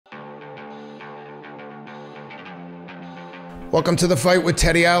Welcome to The Fight with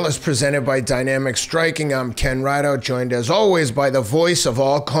Teddy Atlas, presented by Dynamic Striking. I'm Ken Rideout, joined as always by the voice of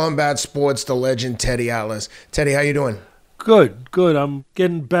all combat sports, the legend Teddy Atlas. Teddy, how you doing? Good. I'm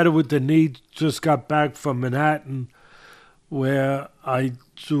getting better with the knee. Just got back from Manhattan, where I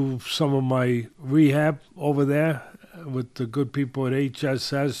do some of my rehab over there with the good people at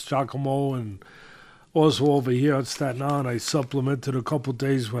HSS, Giacomo, and also over here at Staten Island. I supplemented a couple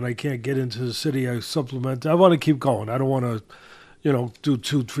days when I can't get into the city. I supplement. I want to keep going. I don't want to, do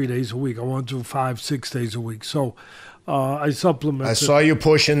 2-3 days a week. I want to do 5-6 days a week. So I supplement. I saw you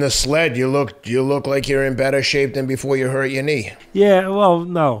pushing the sled. You look like you're in better shape than before you hurt your knee. Yeah. Well,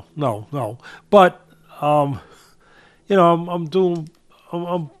 no. But I'm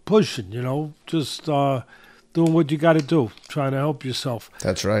pushing. Just doing what you got to do, trying to help yourself.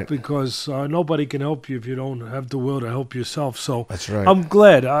 That's right. Because nobody can help you if you don't have the will to help yourself. So that's right. I'm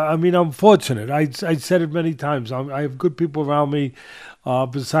glad. I'm fortunate. I said it many times. I have good people around me.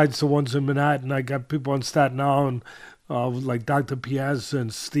 Besides the ones in Manhattan, I got people on Staten Island, like Dr. Piazza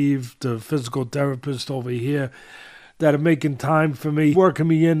and Steve, the physical therapist over here, that are making time for me, working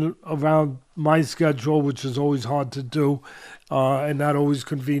me in around my schedule, which is always hard to do, and not always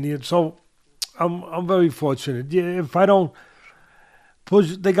convenient. So I'm very fortunate. Yeah, if I don't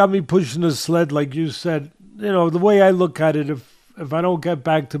push, they got me pushing the sled, like you said. The way I look at it, if I don't get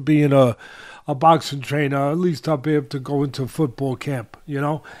back to being a boxing trainer, at least I'll be able to go into football camp.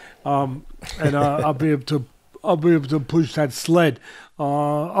 And I'll be able to push that sled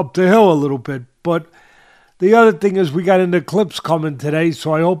up the hill a little bit. But the other thing is we got an eclipse coming today,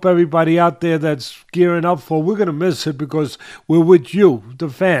 so I hope everybody out there that's gearing up for, we're going to miss it because we're with you, the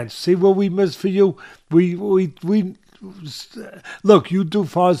fans. See what we miss for you? We look, you do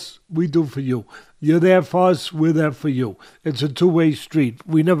for us, we do for you. You're there for us, we're there for you. It's a two-way street.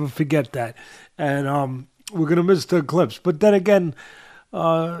 We never forget that. And we're going to miss the eclipse. But then again,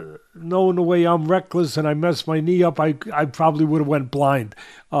 knowing the way I'm reckless and I messed my knee up, I probably would have went blind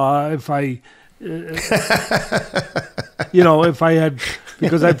if I... if I had,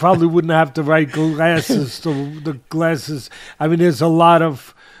 because I probably wouldn't have the right glasses. The glasses. I mean, there's a lot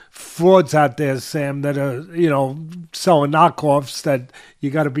of frauds out there, Sam, that are selling knockoffs. That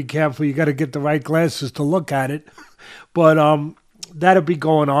you got to be careful. You got to get the right glasses to look at it. But that'll be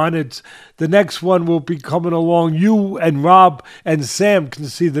going on. It's the next one will be coming along. You and Rob and Sam can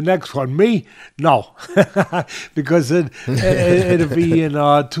see the next one. Me, no, because it'll be in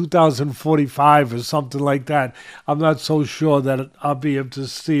 2045 or something like that. I'm not so sure that I'll be able to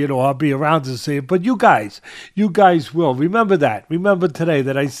see it or I'll be around to see it. But you guys will remember that. Remember today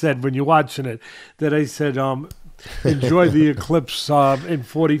that I said when you're watching it that I said enjoy the eclipse in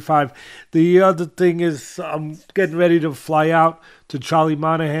 45. The other thing is I'm getting ready to fly out to Charlie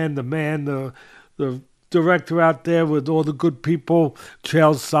Monahan, the man, the director out there with all the good people,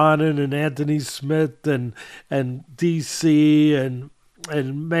 Charles Sonnen and Anthony Smith and DC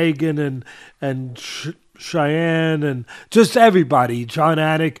and Megan and Cheyenne and just everybody, John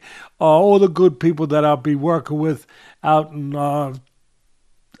Anik, all the good people that I'll be working with out in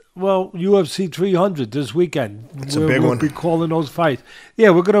UFC 300 this weekend. It's a big one. We'll be calling those fights. Yeah,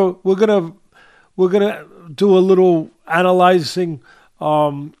 we're gonna do a little analyzing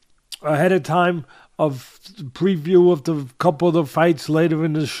ahead of time of preview of the couple of the fights later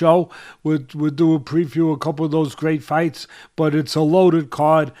in the show. We'll do a preview of a couple of those great fights, but it's a loaded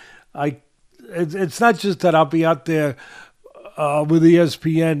card. It's not just that I'll be out there with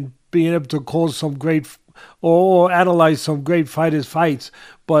ESPN being able to call some great or analyze some great fighters' fights,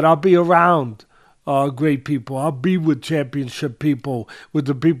 but I'll be around great people. I'll be with championship people, with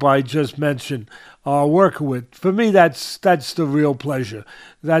the people I just mentioned, working with. For me, that's the real pleasure.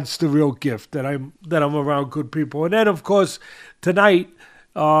 That's the real gift that I'm around good people. And then, of course, tonight,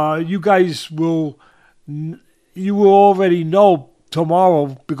 you guys will already know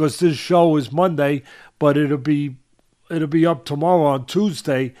tomorrow because this show is Monday, but it'll be up tomorrow on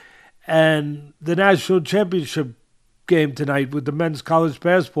Tuesday. And the national championship game tonight with the men's college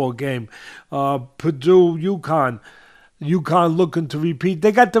basketball game, Purdue, UConn looking to repeat.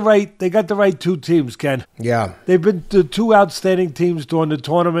 They got the right two teams, Ken. Yeah, they've been the two outstanding teams during the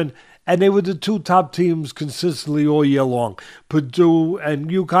tournament, and they were the two top teams consistently all year long, Purdue and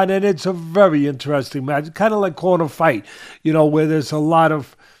UConn. And it's a very interesting match, kind of like calling a fight, where there's a lot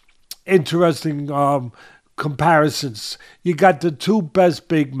of interesting comparisons. You got the two best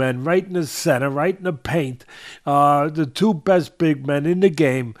big men right in the center, right in the paint. The two best big men in the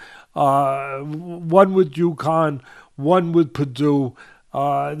game. One with UConn, one with Purdue.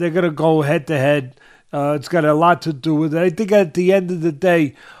 They're going to go head to head. It's got a lot to do with it. I think at the end of the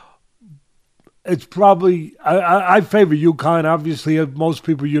day, it's probably I favor UConn. Obviously, most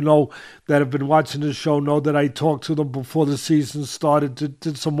people that have been watching this show know that I talked to them before the season started.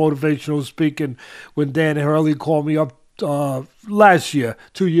 Did some motivational speaking when Dan Hurley called me up last year,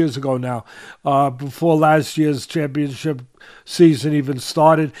 2 years ago now, before last year's championship season even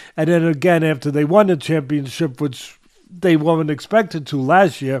started, and then again after they won the championship, which they weren't expected to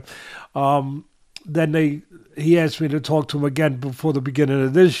last year. Then he asked me to talk to him again before the beginning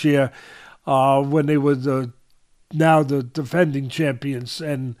of this year. When they were now the defending champions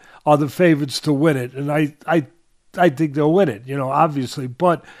and are the favorites to win it. And I think they'll win it, obviously.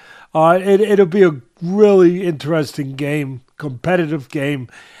 But it'll be a really interesting game, competitive game.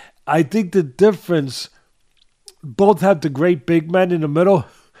 I think the difference, both have the great big men in the middle.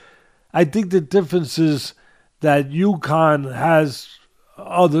 I think the difference is that UConn has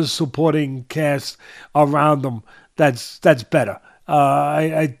other supporting cast around them that's better.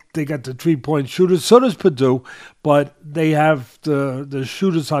 They got the 3-point shooters. So does Purdue, but they have the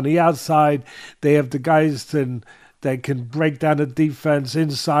shooters on the outside. They have the guys that can break down the defense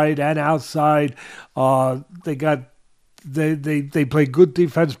inside and outside. They play good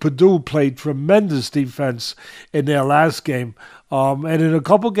defense. Purdue played tremendous defense in their last game, and in a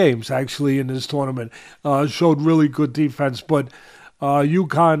couple games actually in this tournament, showed really good defense. But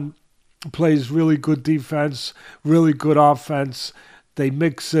UConn plays really good defense, really good offense. They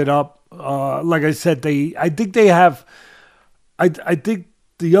mix it up. Like I said, I think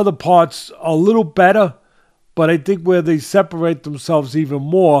the other parts are a little better, but I think where they separate themselves even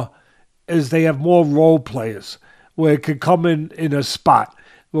more is they have more role players where it could come in a spot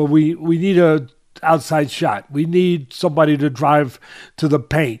where we need a outside shot. We need somebody to drive to the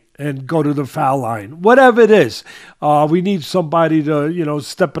paint and go to the foul line. Whatever it is, we need somebody to,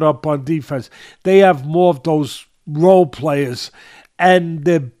 step it up on defense. They have more of those role players, and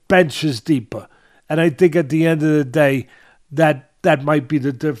their bench is deeper. And I think at the end of the day, that might be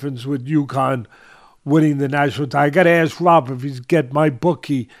the difference with UConn winning the national title. I got to ask Rob if he's get my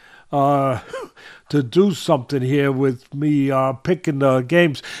bookie to do something here with me picking the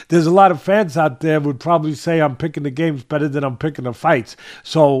games. There's a lot of fans out there would probably say I'm picking the games better than I'm picking the fights.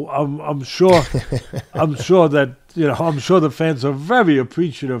 So I'm sure that I'm sure the fans are very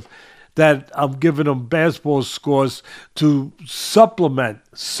appreciative that I'm giving them basketball scores to supplement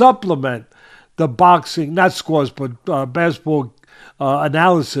the boxing, not scores, but basketball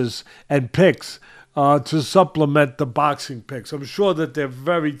analysis and picks to supplement the boxing picks. I'm sure that they're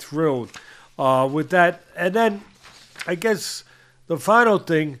very thrilled with that. And then I guess the final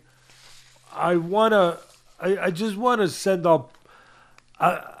thing I just want to send up,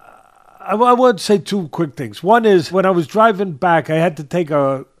 I want to say two quick things. One is when I was driving back, I had to take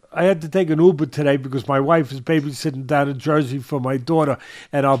an Uber today because my wife is babysitting down in Jersey for my daughter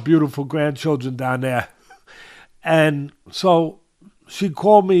and our beautiful grandchildren down there. And so she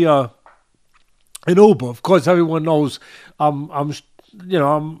called me an Uber. Of course, everyone knows I'm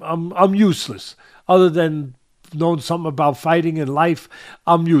useless. Other than knowing something about fighting in life,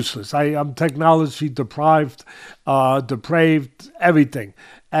 I'm useless. I'm technology deprived, depraved, everything.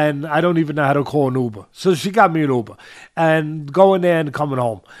 And I don't even know how to call an Uber. So she got me an Uber. And going there and coming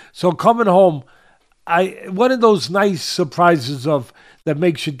home. So coming home, one of those nice surprises that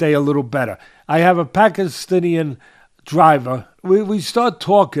makes your day a little better. I have a Pakistani driver. We start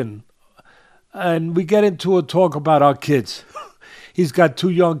talking, and we get into a talk about our kids. He's got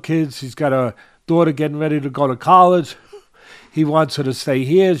 2 young kids. He's got a daughter getting ready to go to college. He wants her to stay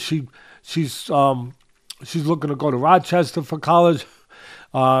here. She's looking to go to Rochester for college.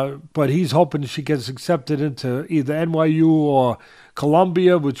 But he's hoping she gets accepted into either NYU or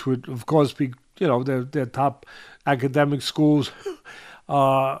Columbia, which would, of course, be, their top academic schools.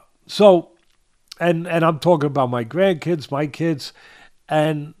 And I'm talking about my grandkids, my kids.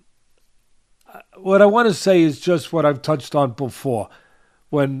 And what I want to say is just what I've touched on before,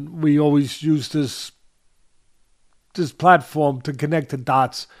 when we always use this platform to connect the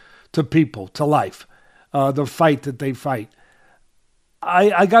dots to people, to life, the fight that they fight.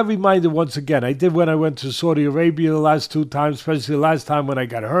 I got reminded once again. I did when I went to Saudi Arabia the last 2 times, especially the last time when I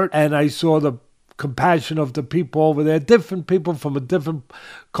got hurt. And I saw the compassion of the people over there, different people from a different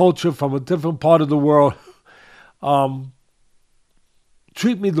culture, from a different part of the world,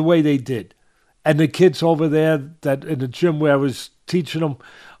 treat me the way they did. And the kids over there that in the gym where I was teaching them,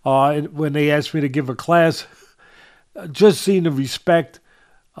 when they asked me to give a class, just seeing the respect,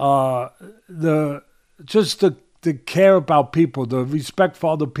 the care about people, the respect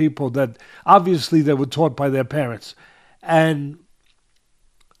for other people that obviously they were taught by their parents. And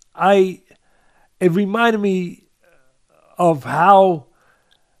it reminded me of how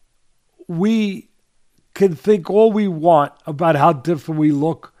we can think all we want about how different we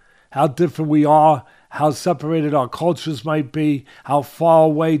look, how different we are, how separated our cultures might be, how far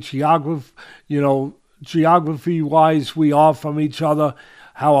away geography-wise we are from each other,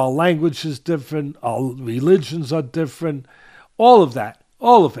 how our language is different, our religions are different, all of that,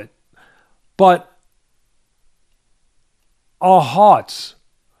 all of it. But our hearts,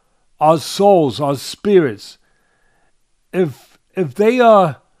 our souls, our spirits, if they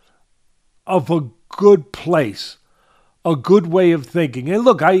are of a good place, a good way of thinking. And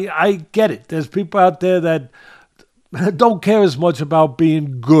look, I get it. There's people out there that don't care as much about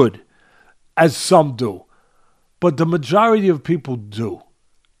being good as some do. But the majority of people do.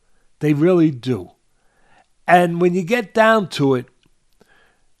 They really do. And when you get down to it,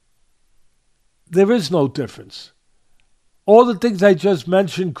 there is no difference. All the things I just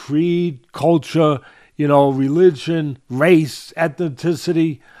mentioned, creed, culture, religion, race,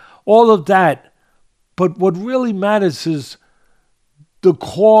 ethnicity, all of that. But what really matters is the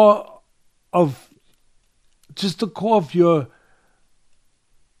core of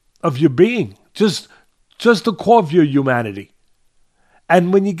your being, just the core of your humanity.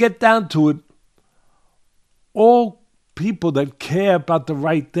 And when you get down to it, all people that care about the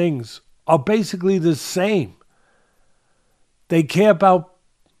right things are basically the same. They care about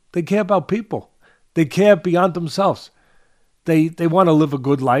people. They care beyond themselves. They want to live a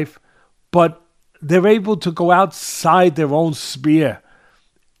good life, but they're able to go outside their own sphere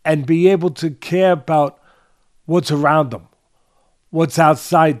and be able to care about what's around them, what's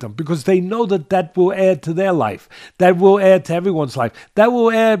outside them, because they know that will add to their life. That will add to everyone's life. That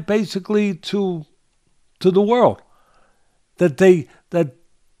will add basically to the world that they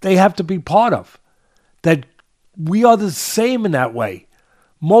have to be part of. That we are the same in that way.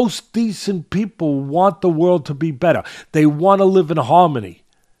 Most decent people want the world to be better. They want to live in harmony.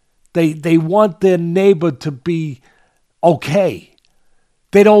 They want their neighbor to be okay.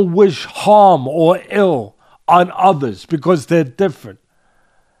 They don't wish harm or ill on others because they're different.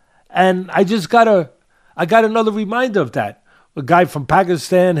 And I got another reminder of that. A guy from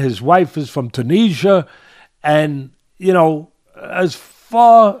Pakistan, his wife is from Tunisia, and, as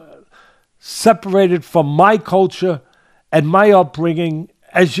far separated from my culture and my upbringing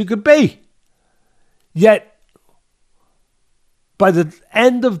as you could be. Yet, by the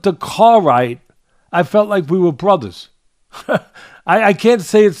end of the car ride, I felt like we were brothers. I can't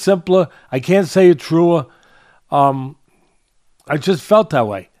say it simpler. I can't say it truer. I just felt that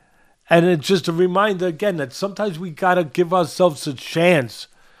way. And it's just a reminder again that sometimes we got to give ourselves a chance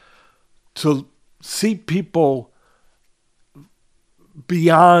to see people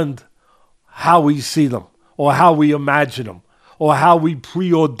beyond how we see them or how we imagine them or how we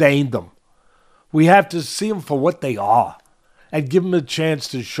preordained them. We have to see them for what they are and give them a chance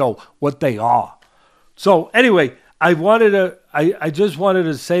to show what they are. So anyway, I just wanted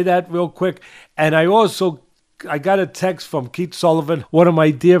to say that real quick. And I got a text from Keith Sullivan, one of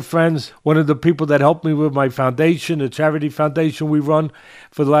my dear friends, one of the people that helped me with my foundation, the charity foundation we run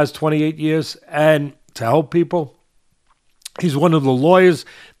for the last 28 years, and to help people. He's one of the lawyers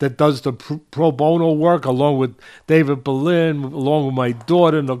that does the pro bono work, along with David Berlin, along with my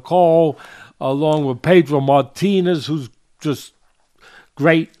daughter, Nicole, along with Pedro Martinez, who's just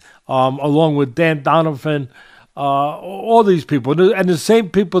great, along with Dan Donovan, all these people. And the same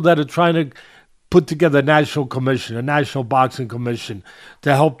people that are trying to put together a national commission, a national boxing commission,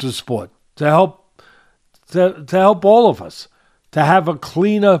 to help the sport, to help all of us, to have a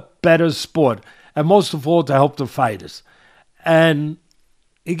cleaner, better sport, and most of all, to help the fighters. And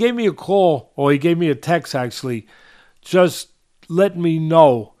he gave me a call, or he gave me a text actually, just letting me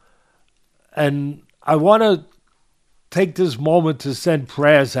know. And I want to take this moment to send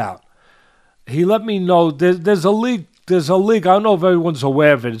prayers out. He let me know there's a league. There's a league, I don't know if everyone's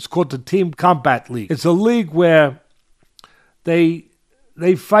aware of it. It's called the Team Combat League. It's a league where they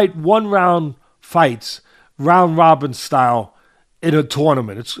fight one-round fights, round-robin style, in a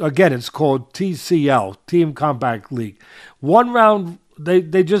tournament. It's called TCL, Team Combat League. One round,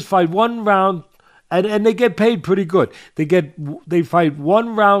 they just fight one round, and they get paid pretty good. They fight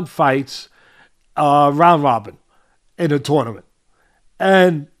one-round fights, round-robin, in a tournament.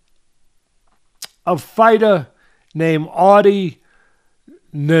 And a fighter named Artie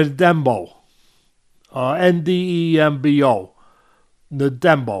Ndembo, Ndembo,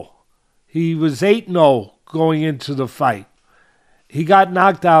 Ndembo. He was 8-0 going into the fight. He got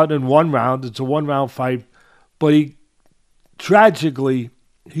knocked out in one round. It's a one-round fight. But tragically,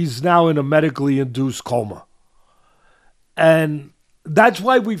 he's now in a medically induced coma. And that's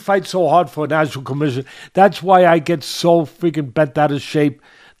why we fight so hard for a national commission. That's why I get so freaking bent out of shape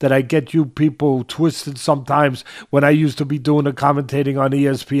that I get you people twisted sometimes when I used to be doing the commentating on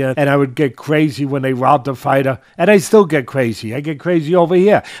ESPN, and I would get crazy when they robbed a fighter, and I still get crazy. I get crazy over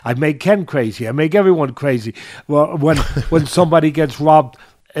here. I make Ken crazy. I make everyone crazy when somebody gets robbed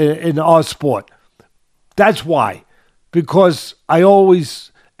in our sport. That's why. Because I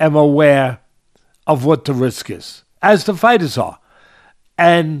always am aware of what the risk is, as the fighters are.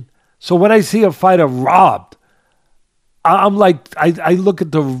 And so when I see a fighter robbed, I'm like, I look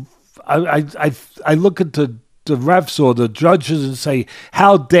at the refs or the judges and say,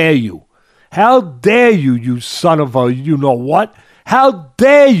 how dare you? How dare you, you son of a you-know-what? How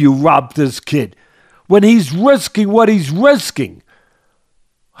dare you rob this kid when he's risking what he's risking?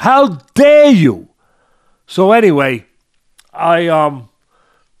 How dare you? So anyway,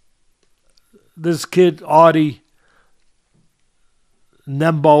 this kid, Artie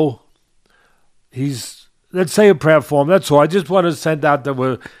Nembo, let's say a prayer for him. That's all. I just want to send out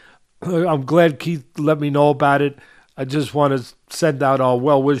that I'm glad Keith let me know about it. I just want to send out our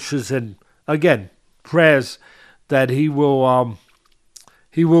well wishes and, again, prayers that he will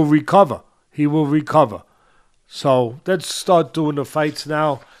recover. He will recover. So let's start doing the fights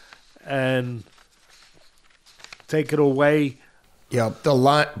now and take it away. Yeah, the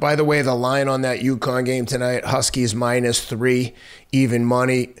line. By the way, the line on that UConn game tonight, Huskies -3, even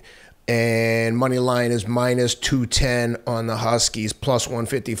money. And money line is -210 on the Huskies,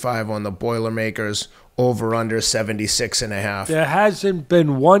 +155 on the Boilermakers, over under 76.5. There hasn't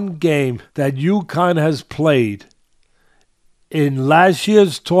been one game that UConn has played in last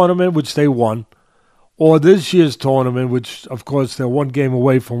year's tournament, which they won, or this year's tournament, which, of course, they're one game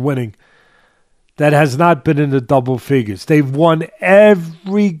away from winning, that has not been in the double figures. They've won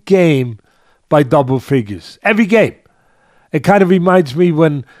every game by double figures. Every game. It kind of reminds me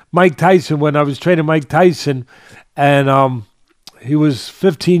when I was training Mike Tyson, and he was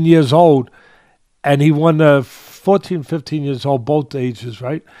 15 years old, and he won 14, 15 years old, both ages,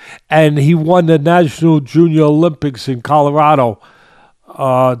 right? And he won the National Junior Olympics in Colorado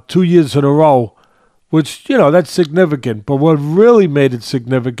 2 years in a row, which, that's significant. But what really made it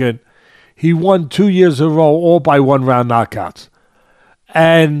significant, he won 2 years in a row, all by one-round knockouts.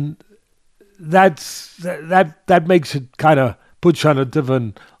 And that makes it kind of puts you on a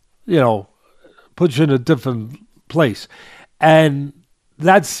different, puts you in a different place. And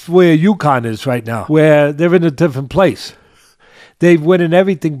that's where UConn is right now, where they're in a different place. They've winning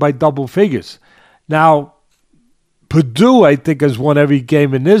everything by double figures. Now, Purdue, I think, has won every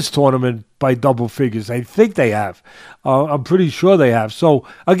game in this tournament by double figures. I think they have. I'm pretty sure they have. So,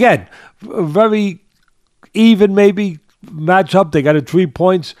 again, very even maybe matchup. They got it 3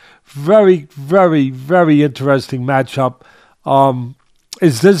 points. Very, very, very interesting matchup.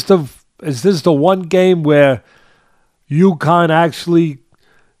 Is this the one game where UConn actually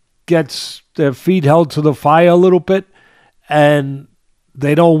gets their feet held to the fire a little bit and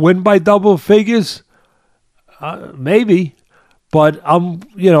they don't win by double figures? Maybe, but I'm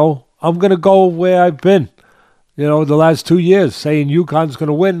going to go where I've been, the last 2 years, saying UConn's going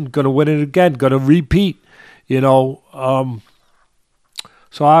to win it again, going to repeat,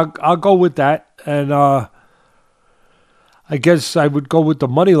 So I'll go with that, and I guess I would go with the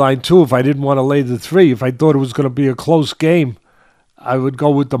money line too if I didn't want to lay the 3. If I thought it was going to be a close game, I would go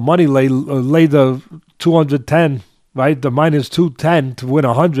with the money lay the 210, right? The -210 to win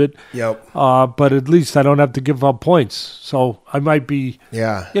 100. Yep. But at least I don't have to give up points, so I might be,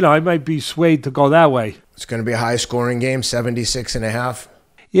 I might be swayed to go that way. It's going to be a high-scoring game, 76.5.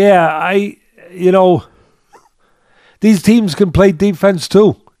 Yeah, these teams can play defense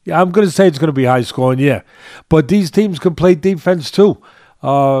too. Yeah, I'm going to say it's going to be high scoring, yeah. But these teams can play defense too.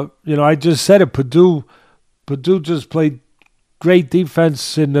 I just said it. Purdue just played great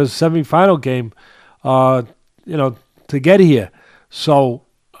defense in the semifinal game, to get here. So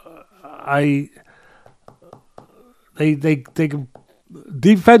they can,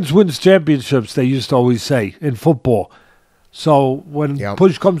 defense wins championships, they used to always say in football. So when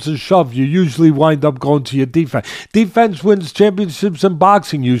push comes to shove, you usually wind up going to your defense. Defense wins championships in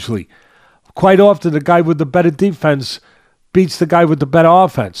boxing usually. Quite often, the guy with the better defense beats the guy with the better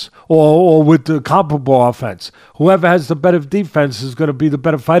offense or with the comparable offense. Whoever has the better defense is going to be the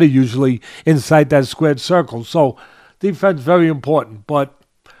better fighter usually inside that squared circle. So defense, very important. But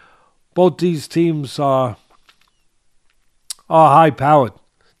both these teams are high-powered.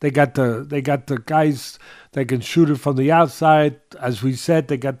 They got the guys that can shoot it from the outside. As we said,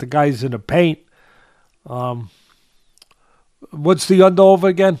 they got the guys in the paint. What's the under-over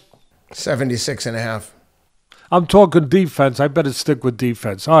again? 76.5. I'm talking defense. I better stick with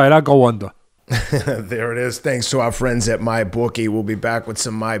defense. All right, I'll go under. There it is. Thanks to our friends at MyBookie. We'll be back with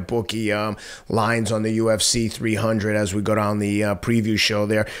some MyBookie lines on the UFC 300 as we go down the preview show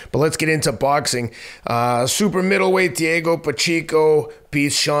there. But let's get into boxing. Super middleweight Diego Pacheco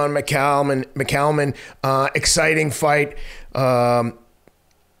beats Shawn McCalman. Exciting fight. I'm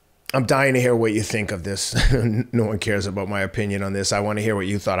dying to hear what you think of this. No one cares about my opinion on this. I want to hear what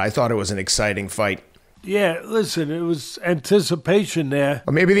you thought. I thought it was an exciting fight. Yeah, listen, it was anticipation there.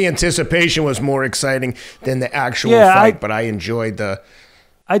 Or maybe the anticipation was more exciting than the actual fight, but I enjoyed the...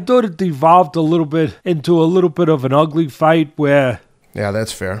 I thought it devolved a little bit into a little bit of an ugly fight where... Yeah,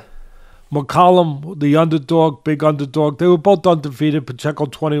 that's fair. McCallum, the underdog, big underdog, they were both undefeated. Pacheco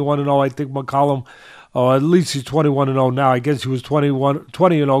 21-0. I think McCallum, at least he's 21-0 now. I guess he was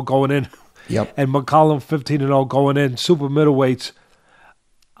 20-0 going in. Yep. And McCallum 15-0 going in. Super middleweights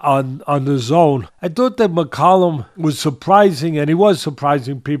on the zone. I thought that McCallum was surprising, and he was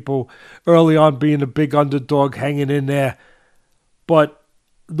surprising people early on, being a big underdog, hanging in there. But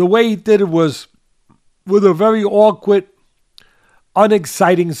the way he did it was with a very awkward,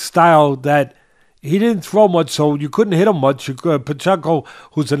 unexciting style that he didn't throw much, so you couldn't hit him much. Pacheco,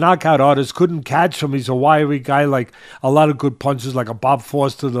 who's a knockout artist, couldn't catch him. He's a wiry guy, like a lot of good punches, like a Bob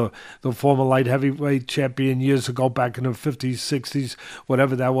Foster, the former light heavyweight champion years ago, back in the 50s, 60s,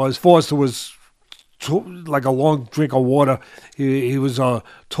 whatever that was. Foster was like a long drink of water. He was a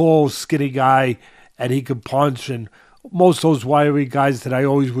tall, skinny guy, and he could punch. And most of those wiry guys that I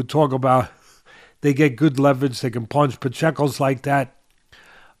always would talk about, they get good leverage. They can punch. Pacheco's like that.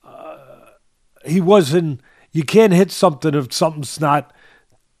 He wasn't, you can't hit something if something's not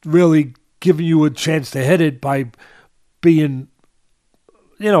really giving you a chance to hit it by being,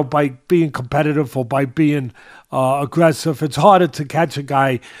 by being competitive or by being aggressive. It's harder to catch a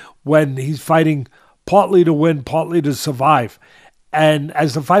guy when he's fighting partly to win, partly to survive. And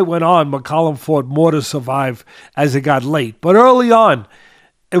as the fight went on, McCallum fought more to survive as it got late. But early on,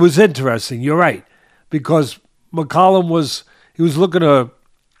 it was interesting. You're right. Because McCallum was looking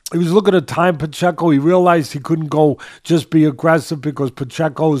to time Pacheco. He realized he couldn't go just be aggressive because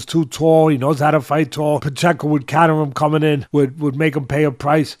Pacheco is too tall. He knows how to fight tall. Pacheco would counter him coming in, would make him pay a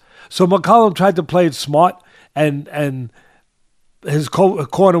price. So McCallum tried to play it smart, and his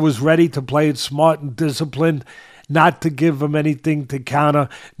corner was ready to play it smart and disciplined, not to give him anything to counter,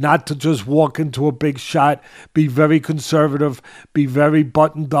 not to just walk into a big shot, be very conservative, be very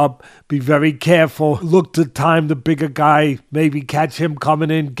buttoned up, be very careful, look to time the bigger guy, maybe catch him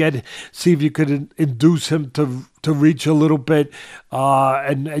coming in, see if you could induce him to reach a little bit,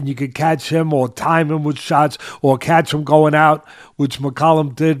 and you could catch him or time him with shots or catch him going out, which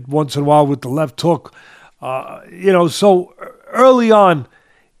McCallum did once in a while with the left hook. So early on,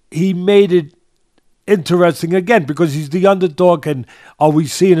 he made it interesting again because he's the underdog, and are we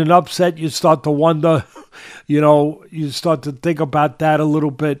seeing an upset? You start to wonder, you start to think about that a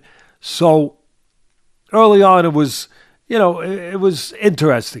little bit. So early on, it was, it was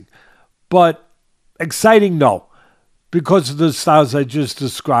interesting, but exciting, no, because of the styles I just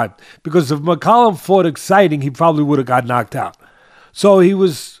described. Because if McCallum fought exciting, he probably would have got knocked out. So he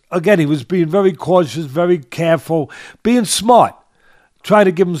was being very cautious, very careful, being smart, trying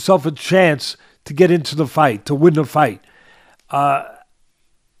to give himself a chance to get into the fight, to win the fight. As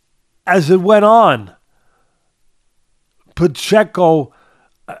it went on, Pacheco,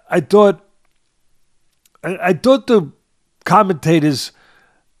 I thought the commentators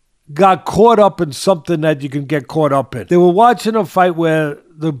got caught up in something that you can get caught up in. They were watching a fight where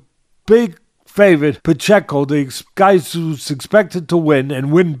the big favorite, Pacheco, the guy who's expected to win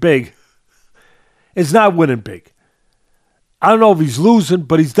and win big, is not winning big. I don't know if he's losing,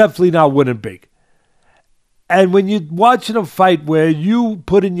 but he's definitely not winning big. And when you're watching a fight where you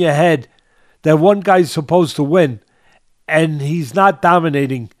put in your head that one guy's supposed to win and he's not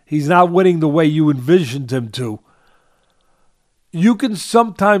dominating, he's not winning the way you envisioned him to, you can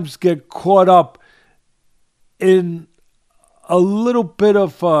sometimes get caught up in a little bit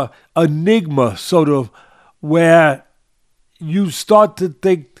of a enigma, sort of, where you start to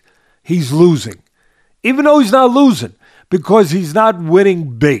think he's losing, even though he's not losing. Because he's not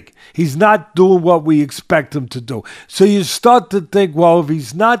winning big. He's not doing what we expect him to do. So you start to think, well, if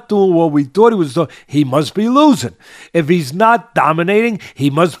he's not doing what we thought he was doing, he must be losing. If he's not dominating, he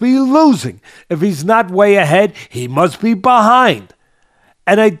must be losing. If he's not way ahead, he must be behind.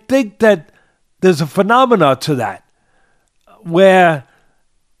 And I think that there's a phenomena to that where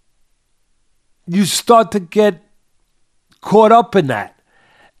you start to get caught up in that.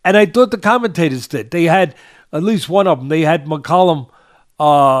 And I thought the commentators did. They had... At least one of them. They had McCallum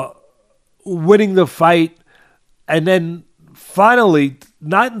winning the fight. And then finally,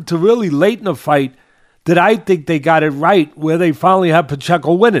 not until really late in the fight did I think they got it right, where they finally had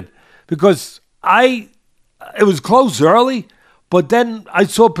Pacheco winning. Because it was close early, but then I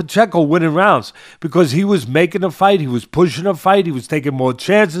saw Pacheco winning rounds because he was making a fight, he was pushing a fight, he was taking more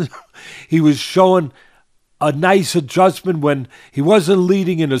chances, he was showing a nice adjustment when he wasn't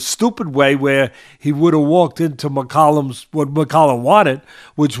leading in a stupid way where he would have walked into what McCollum wanted,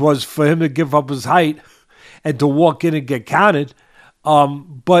 which was for him to give up his height and to walk in and get counted.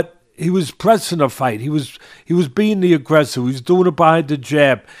 But he was pressing a fight. He was being the aggressor. He was doing it behind the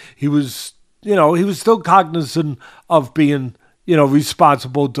jab. He was still cognizant of being,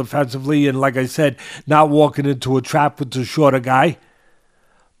 responsible defensively and, like I said, not walking into a trap with the shorter guy.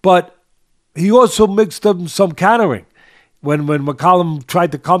 But he also mixed up some countering. When McCollum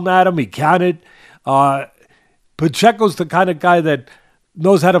tried to come at him, he countered. Pacheco's the kind of guy that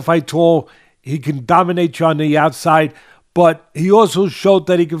knows how to fight tall. He can dominate you on the outside, but he also showed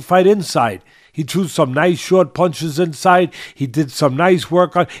that he can fight inside. He threw some nice short punches inside. He did some nice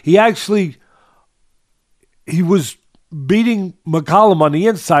work on. He was beating McCollum on the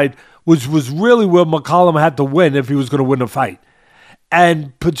inside, which was really where McCollum had to win if he was going to win the fight.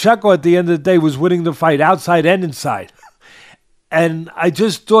 And Pacheco, at the end of the day, was winning the fight outside and inside. And I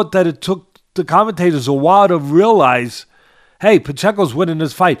just thought that it took the commentators a while to realize, hey, Pacheco's winning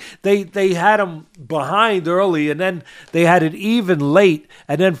this fight. They had him behind early, and then they had it even late.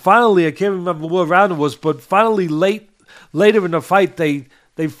 And then finally, I can't remember what round it was, but finally later in the fight, they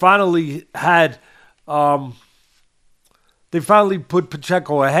finally had... They finally put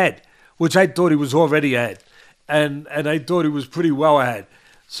Pacheco ahead, which I thought he was already ahead. And I thought he was pretty well ahead.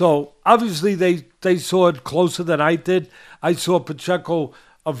 So, obviously, they saw it closer than I did. I saw Pacheco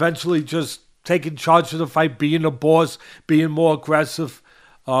eventually just taking charge of the fight, being the boss, being more aggressive,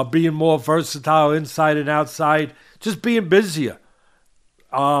 being more versatile inside and outside, just being busier.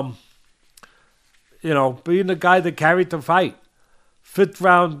 Being the guy that carried the fight. Fifth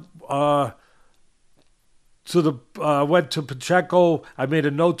round... went to Pacheco. I made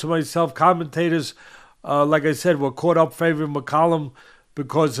a note to myself. Commentators, like I said, were caught up favoring McCollum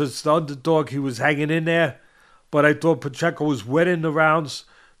because it's the underdog. He was hanging in there. But I thought Pacheco was winning the rounds,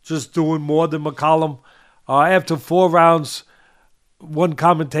 just doing more than McCollum. After 4 rounds, one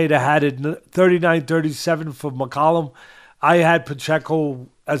commentator had it 39-37 for McCollum. I had Pacheco,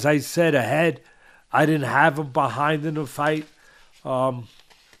 as I said, ahead. I didn't have him behind in the fight.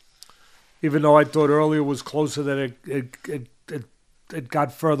 Even though I thought earlier was closer than it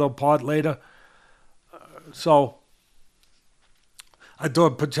got further apart later. So I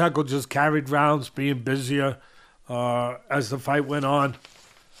thought Pacheco just carried rounds, being busier as the fight went on.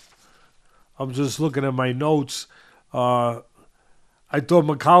 I'm just looking at my notes. I thought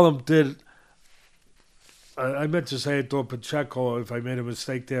McCollum did... I meant to say I thought Pacheco, if I made a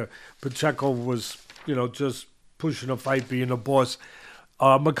mistake there, Pacheco was, just pushing the fight, being a boss.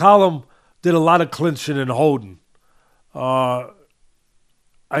 McCollum did a lot of clinching and holding. I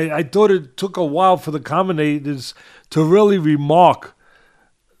thought it took a while for the commentators to really remark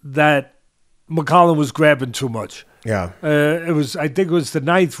that McCollum was grabbing too much. Yeah. I think it was the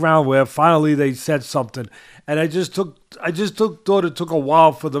 9th round where finally they said something. And I thought it took a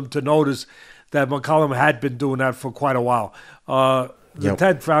while for them to notice that McCollum had been doing that for quite a while. The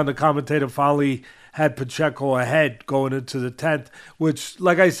 10th round, the commentator finally had Pacheco ahead going into the 10th, which,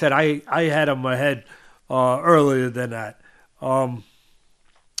 like I said, I had him ahead earlier than that. I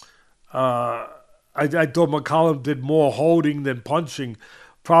thought McCollum did more holding than punching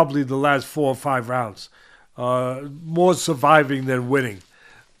probably the last 4 or 5 rounds. More surviving than winning.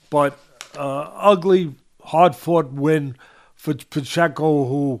 But ugly, hard-fought win for Pacheco,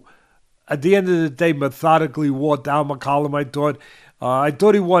 who, at the end of the day, methodically wore down McCollum, I thought. I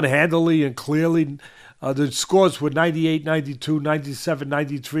thought he won handily and clearly. The scores were 98-92,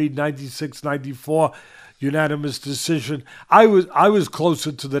 97-93, 96-94, unanimous decision. I was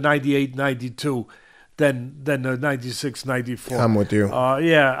closer to the 98-92 than the 96-94. I'm with you.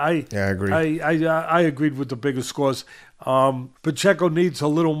 I agree. I agreed with the bigger scores. Pacheco needs a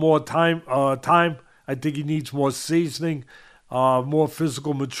little more time. I think he needs more seasoning, more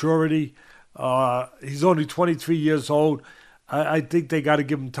physical maturity. He's only 23 years old. I think they got to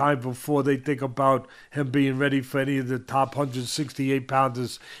give him time before they think about him being ready for any of the top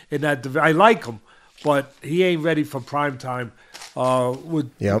 168-pounders in that division. I like him, but he ain't ready for prime time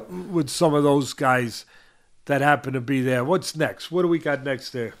with some of those guys that happen to be there. What's next? What do we got next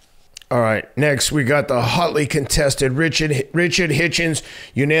there? All right, next we got the hotly contested Richard Hitchins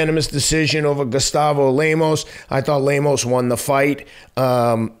unanimous decision over Gustavo Lemos. I thought Lemos won the fight.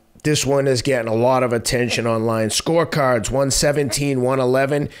 This one is getting a lot of attention online. Scorecards, 117,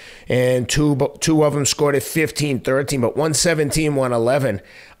 111, and two of them scored at 15, 13, but 117, 111.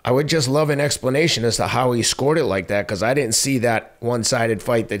 I would just love an explanation as to how he scored it like that, because I didn't see that one-sided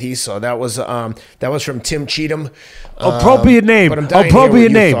fight that he saw. That was from Tim Cheatham. Appropriate name. But I'm dying Appropriate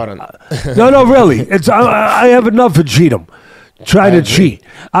to hear what name. you thought on. No, really. It's I have enough of Cheatham trying to cheat.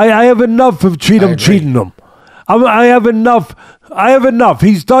 I have enough of Cheatham cheating them. I have enough.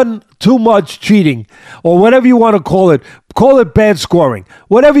 He's done too much cheating, or whatever you want to call it. Call it bad scoring.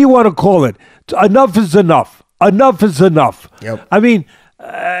 Whatever you want to call it. Enough is enough. Enough is enough. Yep. I mean,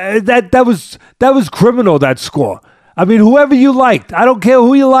 that was criminal, that score. I mean, whoever you liked, I don't care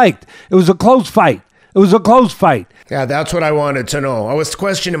who you liked. It was a close fight. Yeah, that's what I wanted to know. I was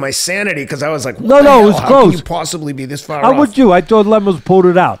questioning my sanity because I was like, No, it was How close. can you possibly be this far How off? would you? I thought Lemos pulled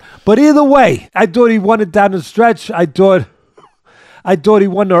it out. But either way, I thought he won it down the stretch. I thought he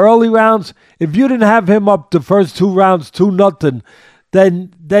won the early rounds. If you didn't have him up the first 2 rounds 2-0,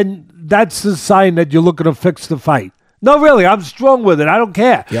 then that's the sign that you're looking to fix the fight. No, really, I'm strong with it. I don't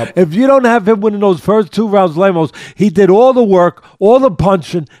care. Yep. If you don't have him winning those first 2 rounds, Lemos, he did all the work, all the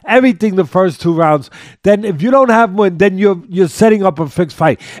punching, everything the first 2 rounds. Then if you don't have him win, then you're setting up a fixed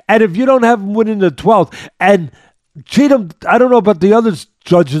fight. And if you don't have him winning the 12th, and Cheatham, I don't know about the other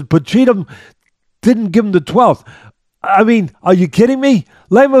judges, but Cheatham didn't give him the 12th. I mean, are you kidding me?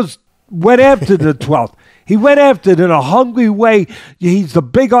 Lemos went after the 12th. He went after it in a hungry way. He's the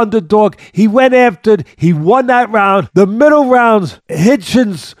big underdog. He went after it. He won that round. The middle rounds,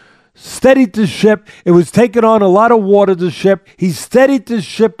 Hitchins steadied the ship. It was taking on a lot of water, the ship. He steadied the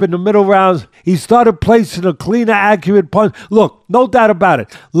ship in the middle rounds. He started placing a cleaner, accurate punch. Look, no doubt about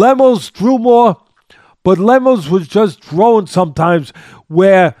it. Lemos threw more, but Lemos was just throwing sometimes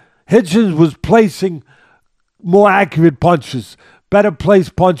where Hitchins was placing more accurate punches, better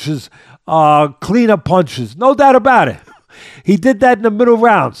placed punches, cleaner punches. No doubt about it. He did that in the middle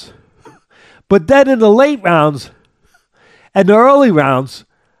rounds. But then in the late rounds and the early rounds,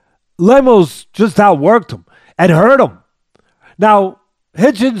 Lemos just outworked him and hurt him. Now,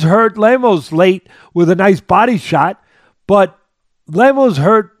 Hitchins hurt Lemos late with a nice body shot, but Lemos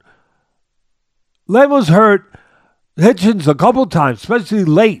hurt Hitchins a couple times, especially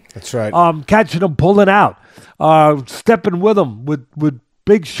late. That's right. Catching him pulling out, stepping with him with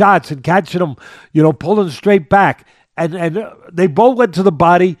big shots and catching him, pulling straight back. And they both went to the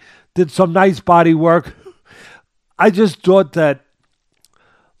body, did some nice body work. I just thought that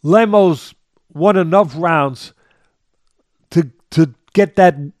Lemos won enough rounds to get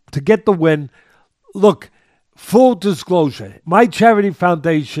the win. Look, full disclosure, my charity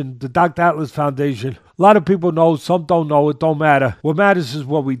foundation, the Dr. Atlas Foundation, a lot of people know, some don't know, it don't matter. What matters is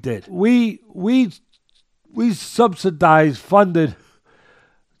what we did. We subsidized, funded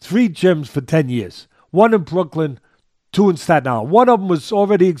 3 gyms for 10 years. 1 in Brooklyn, 2 in Staten Island. One of them was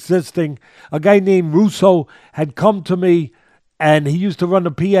already existing. A guy named Russo had come to me, and he used to run the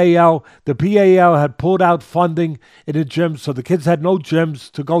PAL. The PAL had pulled out funding in the gym, so the kids had no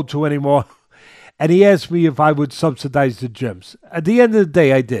gyms to go to anymore. And he asked me if I would subsidize the gyms. At the end of the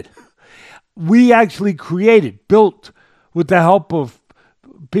day, I did. We actually built, with the help of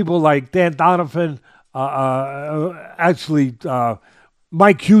people like Dan Donovan,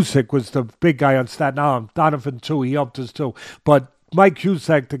 Mike Cusick was the big guy on Staten Island. Donovan, too, he helped us, too. But Mike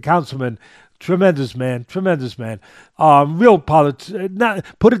Cusick, the councilman, tremendous man. Real politician,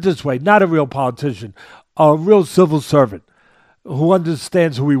 put it this way, not a real politician, a real civil servant who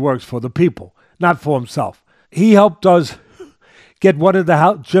understands who he works for, the people, not for himself. He helped us get one of the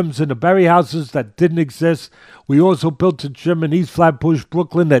gyms in the Berry houses that didn't exist. We also built a gym in East Flatbush,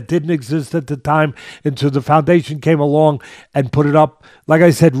 Brooklyn, that didn't exist at the time until the foundation came along and put it up. Like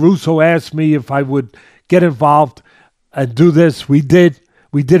I said, Russo asked me if I would get involved and do this. We did.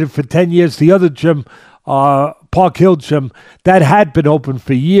 We did it for 10 years. The other gym, Park Hill Gym, that had been open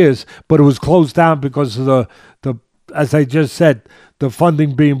for years, but it was closed down because of the as I just said, the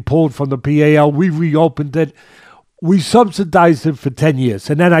funding being pulled from the PAL. We reopened it. We subsidized it for 10 years,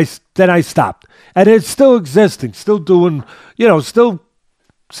 and then I stopped. And it's still existing, still doing, still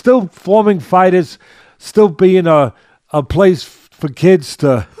forming fighters, still being a place for kids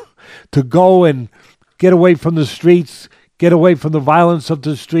to go and get away from the streets, get away from the violence of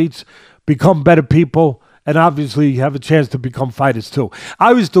the streets, become better people, and obviously have a chance to become fighters too.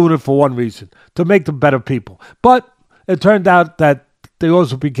 I was doing it for one reason, to make them better people. But it turned out that they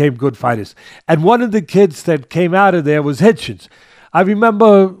also became good fighters. And one of the kids that came out of there was Hitchins. I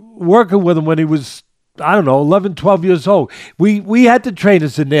remember working with him when he was, 11, 12 years old. We had the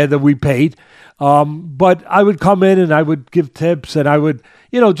trainers in there that we paid, but I would come in and I would give tips and I would,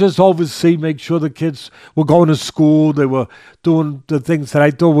 just oversee, make sure the kids were going to school. They were doing the things that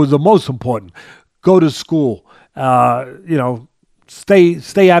I thought was the most important. Go to school,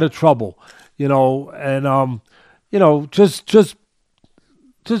 stay out of trouble, and, just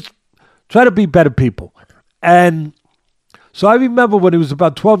try to be better people. And so I remember when he was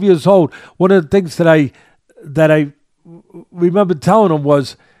about 12 years old, one of the things that I remember telling him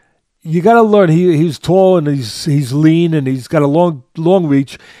was, you got to learn. He's tall and he's lean and he's got a long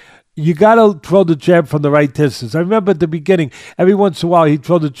reach. You got to throw the jab from the right distance. I remember at the beginning, every once in a while, he'd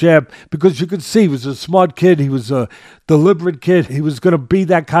throw the jab because you could see he was a smart kid. He was a deliberate kid. He was going to be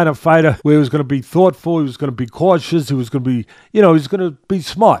that kind of fighter where he was going to be thoughtful. He was going to be cautious. He was going to be, he was going to be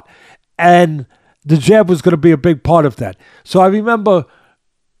smart. And the jab was going to be a big part of that. So I remember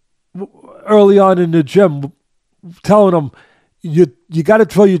early on in the gym telling him, you got to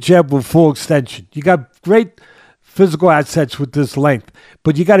throw your jab with full extension. You got great physical assets with this length,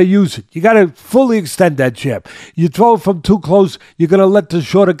 but you got to use it. You got to fully extend that jab. You throw it from too close, you're going to let the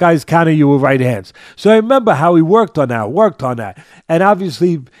shorter guys counter you with right hands. So I remember how he worked on that. And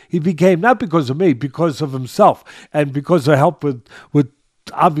obviously he became, not because of me, because of himself and because of help with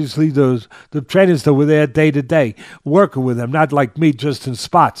obviously the trainers that were there day to day working with him, not like me just in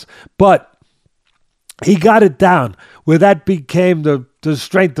spots. But he got it down where that became the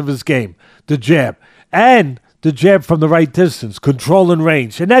strength of his game, the jab. And the jab from the right distance, control and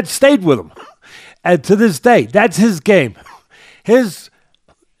range. And that stayed with him. And to this day, that's his game. His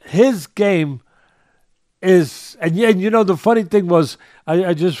game is, and the funny thing was,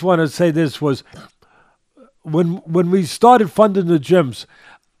 I just want to say this was, when we started funding the gyms,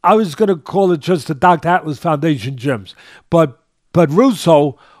 I was going to call it just the Dr. Atlas Foundation gyms. But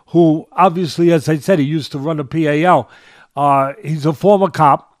Russo, who obviously, as I said, he used to run a PAL, he's a former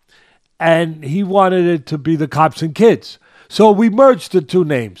cop, and he wanted it to be the Cops and Kids. So we merged the two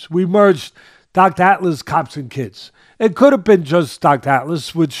names. We merged Dr. Atlas Cops and Kids. It could have been just Dr.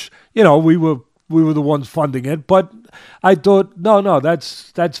 Atlas, which, we were the ones funding it. But I thought, no, that's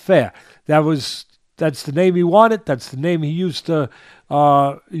fair. That's the name he wanted. That's the name he used to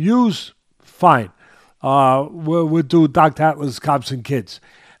use. Fine. We'll do Dr. Atlas Cops and Kids.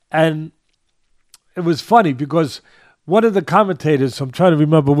 And it was funny because one of the commentators, I'm trying to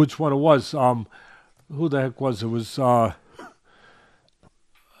remember which one it was. Who the heck was it? It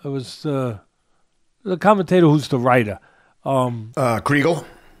was the commentator who's the writer. Kriegel?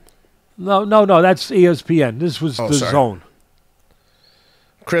 No, that's ESPN. This was Zone.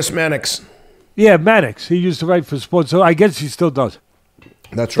 Chris Mannix. Yeah, Mannix. He used to write for sports, so I guess he still does.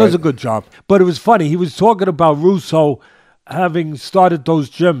 That's right. Does a good job. But it was funny. He was talking about Russo having started those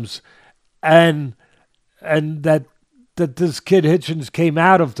gyms, and that this kid Hitchins came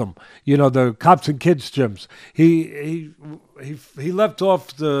out of them. The Cops and Kids gyms. He left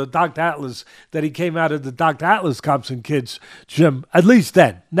off the Dr. Atlas, that he came out of the Dr. Atlas Cops and Kids gym, at least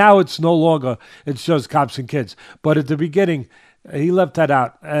then. Now it's no longer, it's just Cops and Kids. But at the beginning, he left that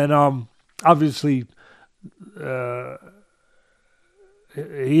out. And obviously,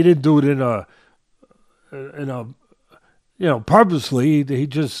 he didn't do it in a purposely. He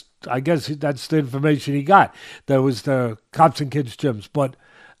just, I guess that's the information he got. There was the Cops and Kids gyms. But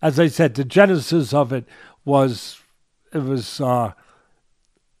as I said, the genesis of it was,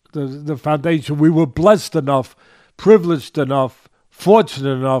 the foundation. We were blessed enough, privileged enough, fortunate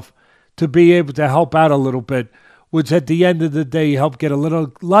enough to be able to help out a little bit, which at the end of the day helped get a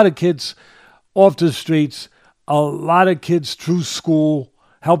lot of kids off the streets, a lot of kids through school,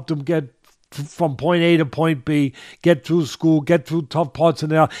 helped them get from point A to point B, get through school, get through tough parts of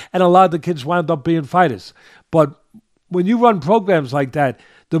there, and a lot of the kids wound up being fighters. But when you run programs like that,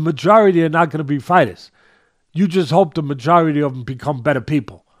 the majority are not going to be fighters. You just hope the majority of them become better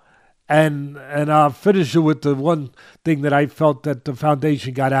people. And I'll finish it with the one thing that I felt that the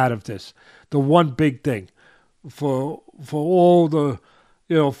foundation got out of this. The one big thing for all the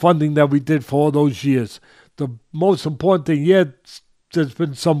funding that we did for all those years. The most important thing, there's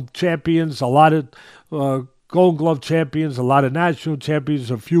been some champions, a lot of Gold Glove champions, a lot of national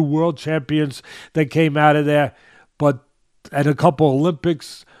champions, a few world champions that came out of there, and a couple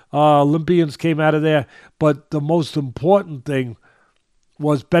Olympians came out of there. But the most important thing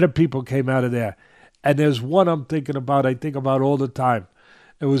was better people came out of there. And there's one I think about all the time.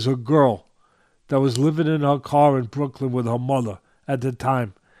 It was a girl that was living in her car in Brooklyn with her mother at the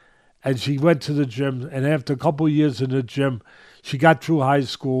time. And she went to the gym, and after a couple of years in the gym, she got through high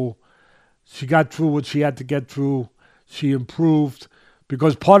school. She got through what she had to get through. She improved,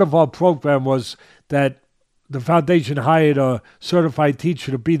 because part of our program was that the foundation hired a certified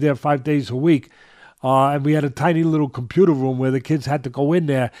teacher to be there 5 days a week And we had a tiny little computer room where the kids had to go in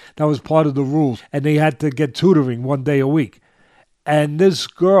there. That was part of the rules. And they had to get tutoring 1 day a week. And this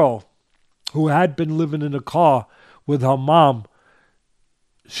girl who had been living in a car with her mom,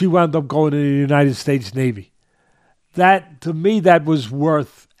 she wound up going to the United States Navy. That, to me, that was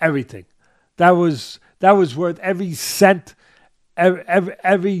worth everything. That was worth every cent,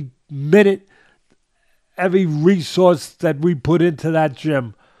 every minute, every resource that we put into that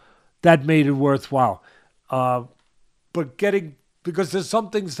gym. That made it worthwhile. Because there's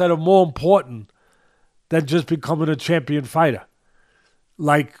some things that are more important than just becoming a champion fighter.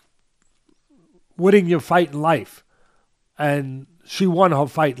 Like winning your fight in life. And she won her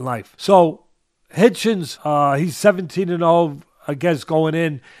fight in life. So Hitchins, he's 17-0, I guess, going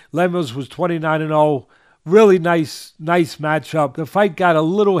in. Lemos was 29-0. Really nice matchup. The fight got a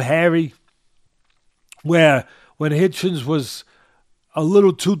little hairy where when Hitchins was a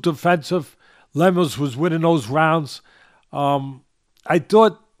little too defensive, Lemos was winning those rounds. I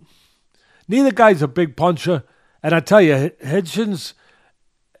thought neither guy's a big puncher. And I tell you, Hitchins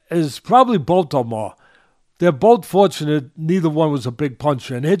is probably both of them are. They're both fortunate neither one was a big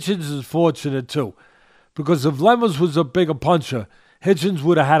puncher. And Hitchins is fortunate too. Because if Lemos was a bigger puncher, Hitchins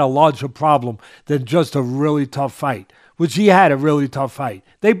would have had a larger problem than just a really tough fight. Which he had a really tough fight.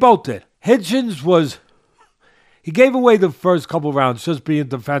 They both did. Hitchins he gave away the first couple rounds just being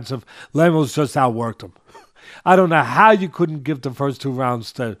defensive. Lemos just outworked him. I don't know how you couldn't give the first 2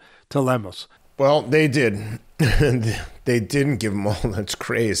 rounds to Lemos. Well, they did. They didn't give him all. That's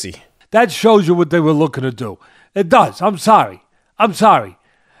crazy. That shows you what they were looking to do. It does. I'm sorry.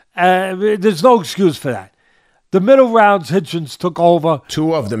 There's no excuse for that. The middle rounds, Hitchins took over.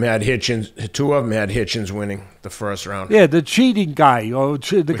 Two of them had Hitchins winning the first round. Yeah, the cheating guy, or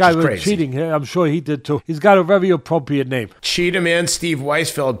the guy who was cheating. I'm sure he did too. He's got a very appropriate name. Cheatham and Steve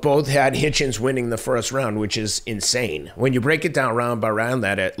Weisfeld both had Hitchins winning the first round, which is insane. When you break it down round by round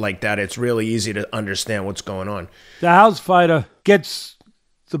like that, it's really easy to understand what's going on. The house fighter gets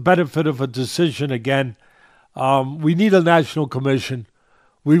the benefit of a decision again. We need a national commission.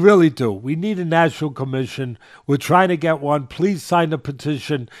 We really do. We need a national commission. We're trying to get one. Please sign the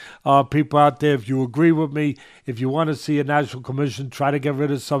petition, people out there. If you agree with me, if you want to see a national commission, try to get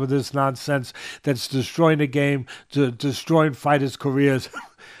rid of some of this nonsense that's destroying the game, destroying fighters' careers.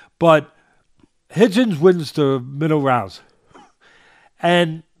 But Hitchins wins the middle rounds.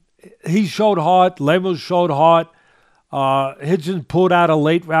 And he showed heart. Lemos showed heart. Hitchins pulled out a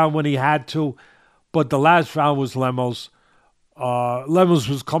late round when he had to. But the last round was Lemos. Lemos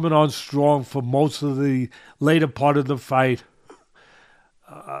was coming on strong for most of the later part of the fight.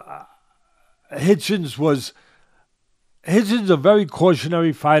 Hitchins a very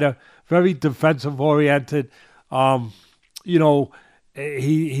cautionary fighter, very defensive oriented.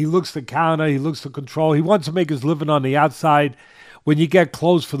 He looks to counter, he looks to control. He wants to make his living on the outside. When you get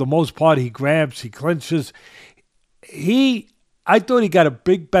close, for the most part, he grabs, he clinches. I thought he got a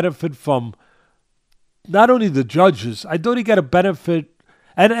big benefit from not only the judges, I thought he got a benefit.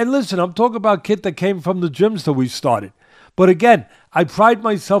 And listen, I'm talking about a kid that came from the gyms that we started. But again, I pride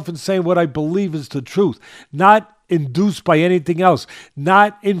myself in saying what I believe is the truth, not induced by anything else,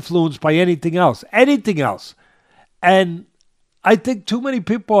 not influenced by anything else. And I think too many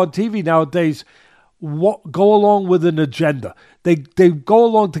people on TV nowadays go along with an agenda. They go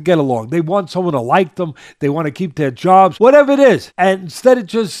along to get along. They want someone to like them. They want to keep their jobs, whatever it is. And instead of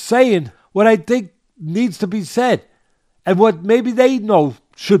just saying what I think needs to be said and what maybe they know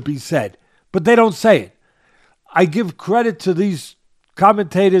should be said, but they don't say it. I give credit to these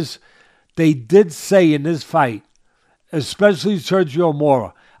commentators. They did say in this fight, especially Sergio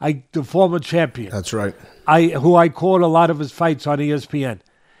Mora, the former champion. That's right. Who I called a lot of his fights on ESPN.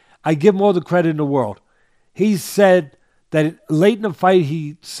 I give him all the credit in the world. He said that late in the fight,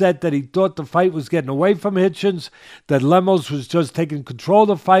 he said that he thought the fight was getting away from Hitchins, that Lemos was just taking control of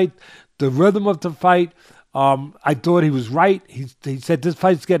the fight, the rhythm of the fight. I thought he was right. He said this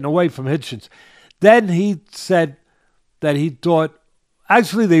fight's getting away from Hitchins. Then he said that he thought,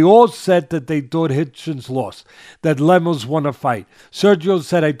 actually they all said that they thought Hitchins lost, that Lemos won a fight. Sergio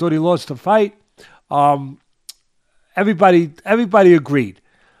said, I thought he lost the fight. Everybody agreed.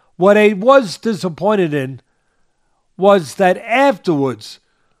 What I was disappointed in was that afterwards,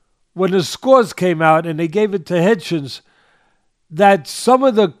 when the scores came out and they gave it to Hitchins, that some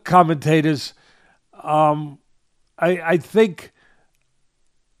of the commentators, I think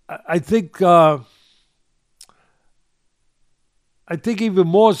even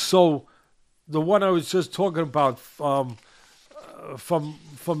more so, the one I was just talking about from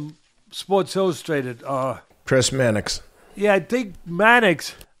Sports Illustrated, Chris Mannix. Yeah, I think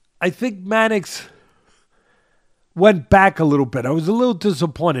Mannix went back a little bit. I was a little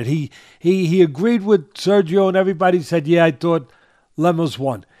disappointed. He agreed with Sergio and everybody said, yeah, I thought Lemos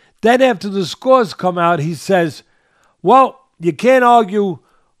won. Then after the scores come out, he says, well, you can't argue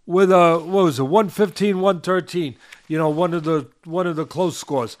with a, 115, 113, one of the close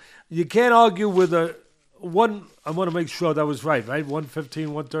scores. You can't argue with I want to make sure that was right?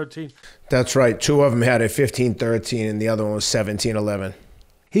 115, 113? That's right. Two of them had a 15-13 and the other one was 17-11.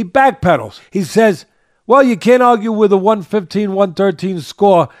 He backpedals. He says, well, you can't argue with a 115, 113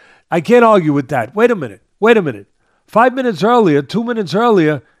 score. I can't argue with that. Wait a minute. 5 minutes earlier, 2 minutes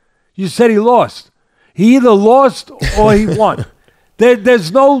earlier, you said he lost. He either lost or he won.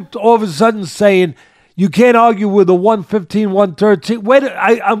 There's no all of a sudden saying you can't argue with a 115, 113. Wait,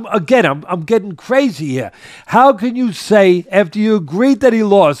 I'm getting crazy here. How can you say, after you agreed that he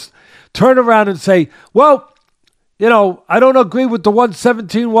lost, turn around and say, well, I don't agree with the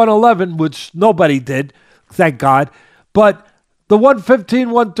 117, 111, which nobody did, thank God. But the 115,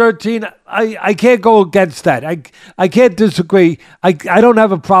 113, I can't go against that. I can't disagree. I don't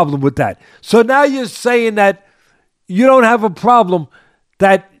have a problem with that. So now you're saying that you don't have a problem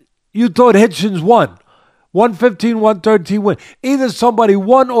that you thought Hitchins won. 115, 113 win. Either somebody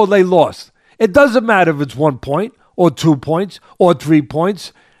won or they lost. It doesn't matter if it's 1 point or 2 points or 3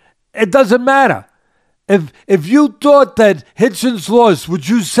 points. It doesn't matter. If you thought that Hitchins lost, which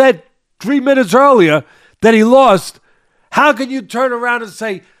you said 3 minutes earlier that he lost, how can you turn around and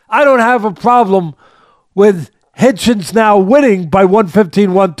say, I don't have a problem with Hitchins now winning by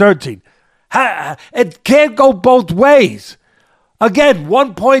 115, 113? It can't go both ways. Again,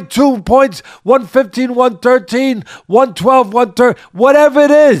 1.2 points, 115, 113, 112, 113, whatever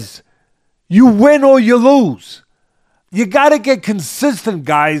it is, you win or you lose. You got to get consistent,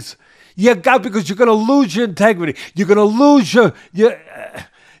 guys. Because you're going to lose your integrity. You're going to lose you're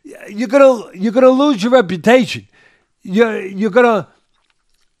going to lose your reputation. You're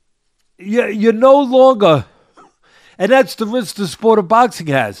no longer, and that's the risk the sport of boxing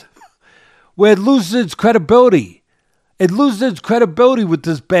has, where it loses its credibility. It loses its credibility with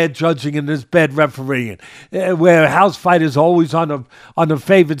this bad judging and this bad refereeing, where a house fight is always on the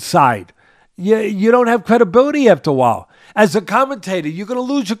favored side. You don't have credibility after a while. As a commentator, you're going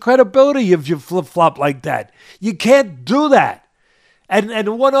to lose your credibility if you flip-flop like that. You can't do that.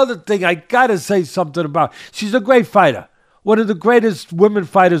 And one other thing I got to say something about. She's a great fighter. One of the greatest women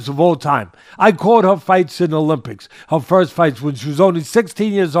fighters of all time. I called her fights in the Olympics. Her first fights when she was only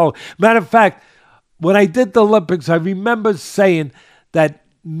 16 years old. Matter of fact, when I did the Olympics, I remember saying that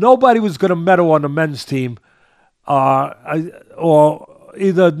nobody was going to medal on the men's team or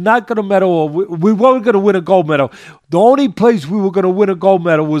either not going to medal or we weren't going to win a gold medal. The only place we were going to win a gold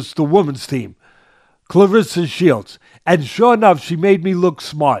medal was the women's team, Clarissa Shields. And sure enough, she made me look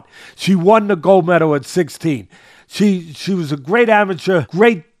smart. She won the gold medal at 16. She was a great amateur,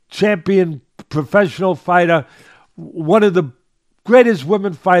 great champion, professional fighter, one of the greatest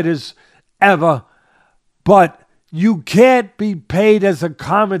women fighters ever. But you can't be paid as a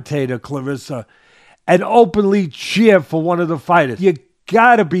commentator, Clarissa, and openly cheer for one of the fighters. You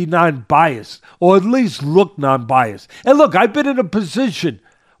got to be non-biased, or at least look non-biased. And look, I've been in a position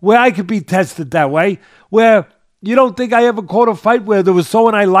where I could be tested that way, where you don't think I ever caught a fight where there was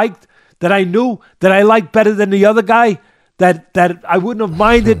someone I liked, that I knew, that I liked better than the other guy, that I wouldn't have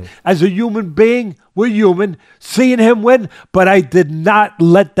minded as a human being. We're human, seeing him win, but I did not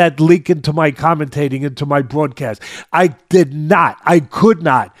let that leak into my commentating, into my broadcast. I did not. I could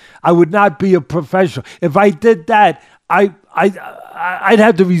not. I would not be a professional. If I did that, I'd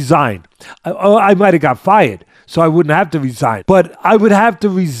have to resign. I might have got fired, so I wouldn't have to resign. But I would have to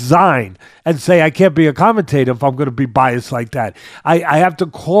resign and say I can't be a commentator if I'm going to be biased like that. I have to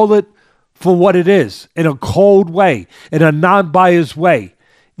call it for what it is, in a cold way, in a non-biased way.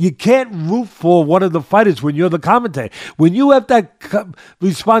 You can't root for one of the fighters when you're the commentator. When you have that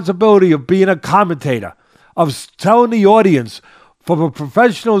responsibility of being a commentator, of telling the audience from a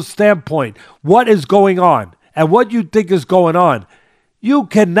professional standpoint what is going on and what you think is going on, you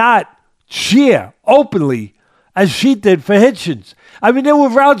cannot cheer openly as she did for Hitchins. I mean, there were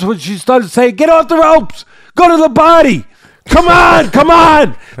rounds when she started saying, get off the ropes, go to the body, come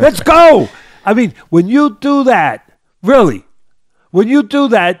on, let's go. I mean, when you do that, really, when you do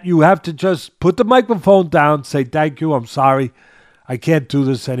that, you have to just put the microphone down, say, thank you, I'm sorry, I can't do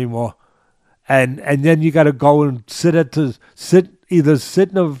this anymore. And then you got to go and sit in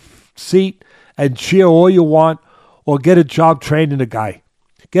a seat and cheer all you want, or get a job training the guy.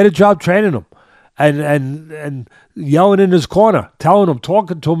 Get a job training him. And yelling in his corner, telling him,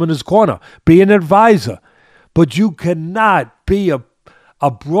 talking to him in his corner, be an advisor. But you cannot be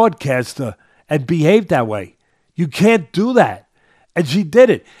a broadcaster and behave that way. You can't do that. And she did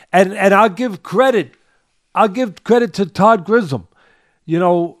it. And I'll give credit. I'll give credit to Todd Grissom. You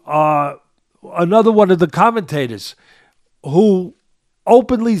know, another one of the commentators who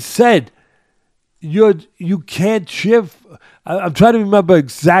openly said, you can't cheer. I'm trying to remember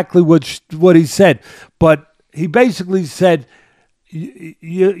exactly what he said, but he basically said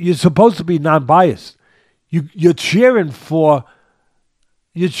you're supposed to be non-biased. You're cheering for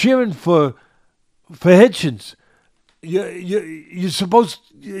Hitchins. You're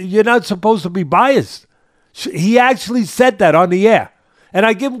not supposed to be biased. He actually said that on the air, and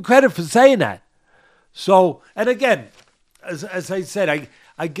I give him credit for saying that. So, and again, as I said,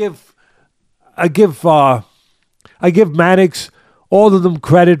 I give Mannix, all of them,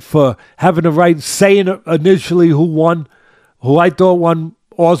 credit for having the right, saying initially who won, who I thought won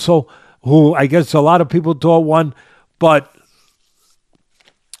also, who I guess a lot of people thought won, but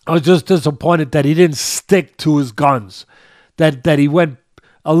I was just disappointed that he didn't stick to his guns, that he went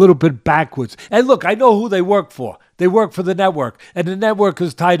a little bit backwards. And look, I know who they work for. They work for the network, and the network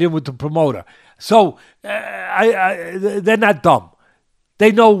is tied in with the promoter. So they're not dumb.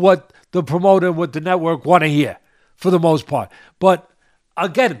 They know what the promoter and what the network want to hear, for the most part. But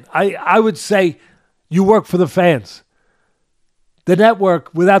again, I would say you work for the fans. The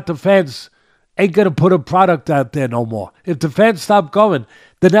network, without the fans, ain't going to put a product out there no more. If the fans stop going,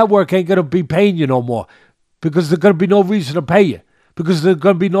 the network ain't going to be paying you no more, because there's going to be no reason to pay you, because there's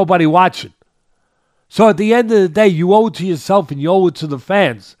going to be nobody watching. So at the end of the day, you owe it to yourself and you owe it to the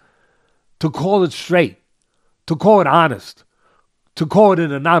fans to call it straight, to call it honest, to call it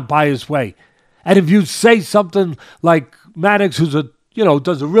in a non-biased way. And if you say something like Mannix, who's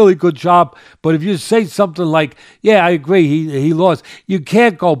does a really good job, but if you say something like, yeah, I agree, he lost, you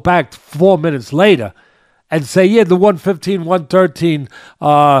can't go back 4 minutes later and say, yeah, the 115, 113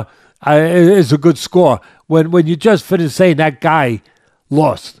 is a good score, when you just finished saying that guy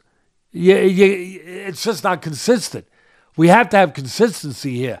lost. It's just not consistent. We have to have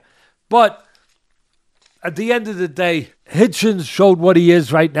consistency here. But at the end of the day, Hitchins showed what he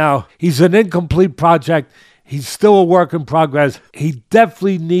is right now. He's an incomplete project. He's still a work in progress. He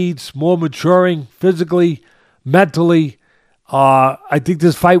definitely needs more maturing physically, mentally. I think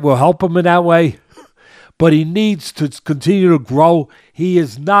this fight will help him in that way. But he needs to continue to grow. He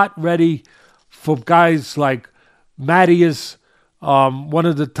is not ready for guys like Mattias, one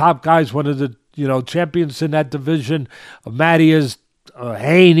of the top guys, one of the champions in that division. Mattias,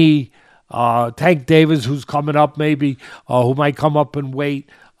 Haney, Tank Davis, who's coming up maybe, who might come up in weight.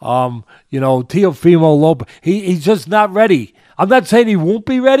 Teofimo Lopez. He's just not ready. I'm not saying he won't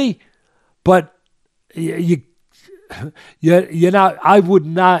be ready, but you're not. I would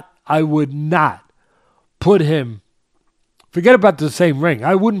not put him. Forget about the same ring.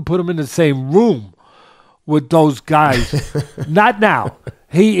 I wouldn't put him in the same room with those guys. Not now.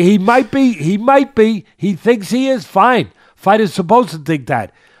 He might be. He thinks he is. Fine. Fighters supposed to think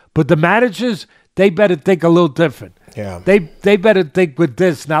that. But the managers, they better think a little different. Yeah. They better think with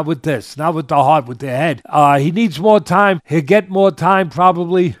this, not with this, not with the heart, with their head. He needs more time. He'll get more time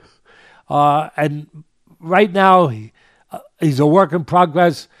probably. And right now, he's a work in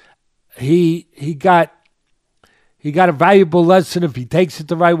progress. He got a valuable lesson if he takes it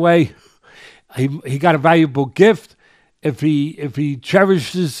the right way. He got a valuable gift if he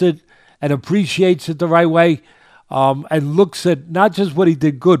cherishes it and appreciates it the right way, and looks at not just what he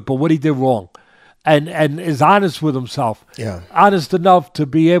did good, but what he did wrong, and is honest with himself. Yeah. Honest enough to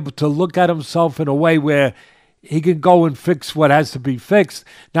be able to look at himself in a way where he can go and fix what has to be fixed,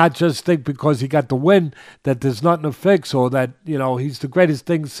 not just think because he got the win that there's nothing to fix, or that he's the greatest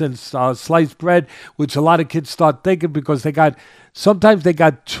thing since sliced bread, which a lot of kids start thinking because they got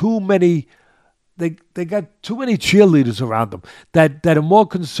too many. They got too many cheerleaders around them that are more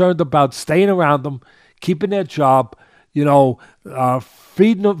concerned about staying around them, keeping their job,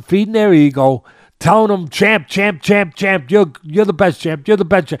 feeding their ego, telling them champ, you're the best champ, you're the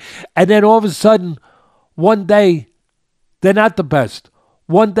best champ. And then all of a sudden, one day, they're not the best.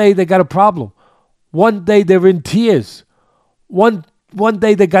 One day they got a problem. One day they're in tears. One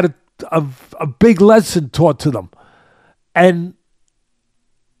day they got a big lesson taught to them. And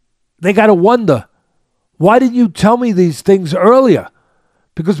they got to wonder, why didn't you tell me these things earlier?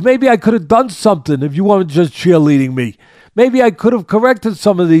 Because maybe I could have done something if you weren't just cheerleading me. Maybe I could have corrected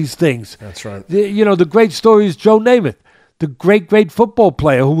some of these things. That's right. The great story is Joe Namath, the great football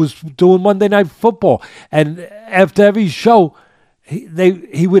player who was doing Monday Night Football. And after every show,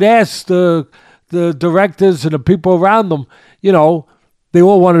 he would ask the directors and the people around them, they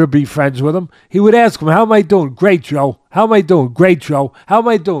all wanted to be friends with him. He would ask them, how am I doing? Great, Joe. How am I doing? Great, Joe. How am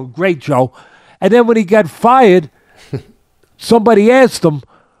I doing? Great, Joe. And then when he got fired, somebody asked him,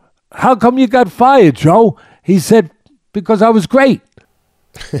 how come you got fired, Joe? He said, because I was great.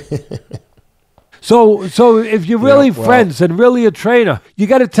 So if you're really friends and really a trainer, you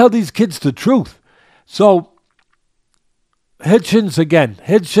got to tell these kids the truth. So Hitchins,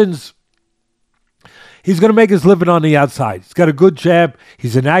 he's going to make his living on the outside. He's got a good jab.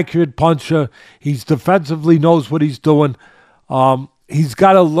 He's an accurate puncher. He's defensively knows what he's doing. He's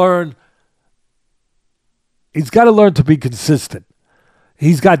got to learn. He's got to learn to be consistent.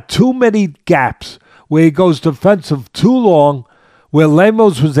 He's got too many gaps where he goes defensive too long, where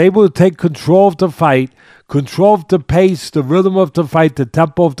Lemos was able to take control of the fight, control of the pace, the rhythm of the fight, the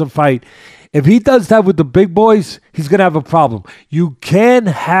tempo of the fight. If he does that with the big boys, he's going to have a problem. You can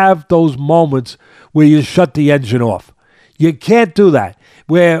have those moments where you shut the engine off. You can't do that,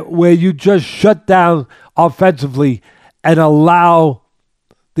 where you just shut down offensively and allow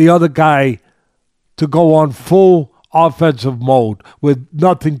the other guy to go on full offensive mode with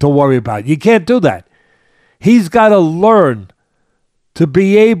nothing to worry about. You can't do that. He's got to learn to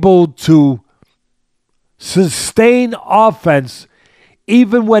be able to sustain offense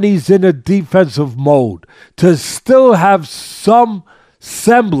even when he's in a defensive mode, to still have some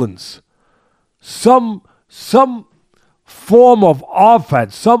semblance, some form of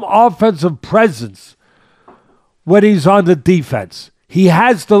offense, some offensive presence when he's on the defense. He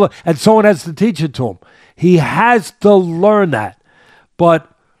has to, and someone has to teach it to him. He has to learn that. But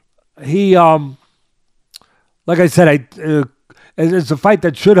he, like I said, it's a fight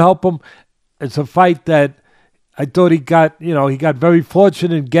that should help him. It's a fight that I thought he got very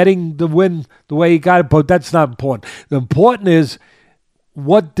fortunate in getting the win the way he got it, but that's not important. The important is,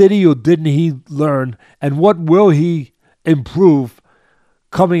 what did he or didn't he learn, and what will he improve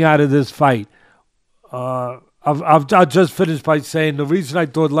coming out of this fight? I'll just finish by saying the reason I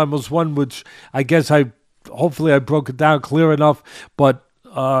thought Lemos won, which I guess hopefully I broke it down clear enough, but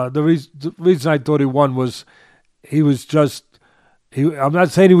the reason I thought he won was I'm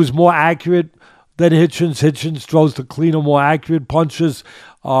not saying he was more accurate than Hitchins. Hitchins throws the cleaner, more accurate punches,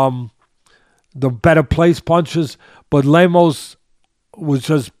 the better placed punches, but Lemos was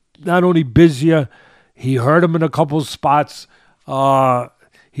just not only busier, he hurt him in a couple of spots.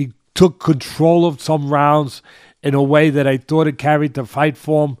 He took control of some rounds in a way that I thought it carried the fight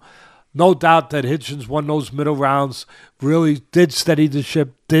for him. No doubt that Hitchins won those middle rounds, really did steady the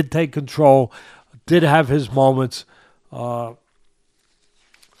ship, did take control, did have his moments. At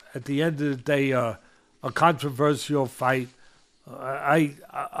the end of the day, a controversial fight.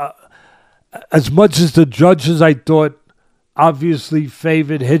 As much as the judges, I thought, obviously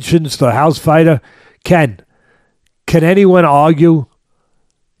favored Hitchins, the house fighter, can anyone argue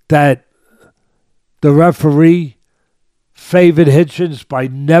that the referee favored Hitchins by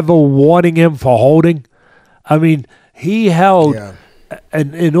never warning him for holding? I mean, he held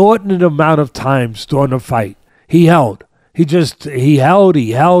an inordinate amount of times during the fight. He held. He held,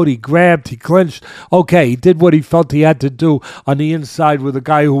 he grabbed, he clinched. Okay, he did what he felt he had to do on the inside with a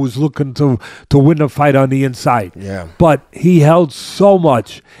guy who was looking to win the fight on the inside. Yeah. But he held so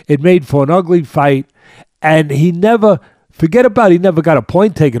much. It made for an ugly fight, and he never got a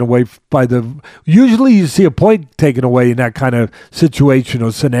point taken away by usually you see a point taken away in that kind of situation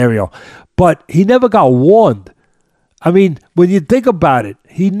or scenario, but he never got warned. I mean, when you think about it,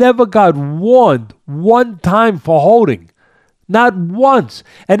 he never got warned one time for holding. Not once.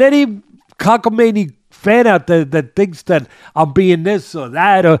 And any cockamamie fan out there that thinks that I'm being this or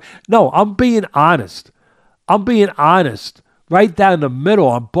that, no, I'm being honest. I'm being honest. Right down the middle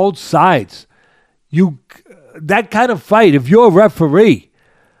on both sides. That kind of fight, if you're a referee,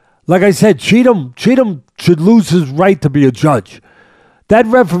 like I said, Cheatham should lose his right to be a judge. That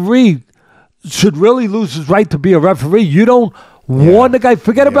referee should really lose his right to be a referee. You don't warn the guy.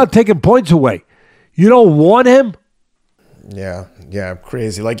 Forget about taking points away. You don't warn him. Yeah,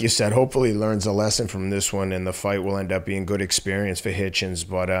 crazy. Like you said, hopefully he learns a lesson from this one, and the fight will end up being good experience for Hitchins.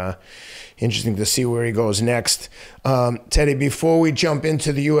 But interesting to see where he goes next. Teddy, before we jump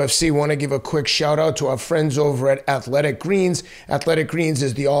into the UFC, want to give a quick shout out to our friends over at Athletic Greens. Athletic Greens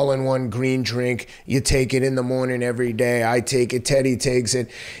is the all-in-one green drink. You take it in the morning every day. I take it. Teddy takes it.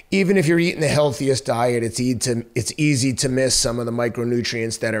 Even if you're eating the healthiest diet, it's easy to miss some of the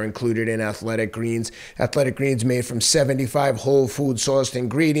micronutrients that are included in Athletic Greens. Athletic Greens made from 75% 75 whole food sourced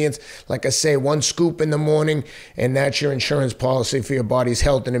ingredients. Like I say, 1 scoop in the morning, and that's your insurance policy for your body's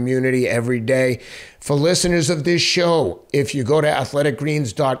health and immunity every day. For listeners of this show, if you go to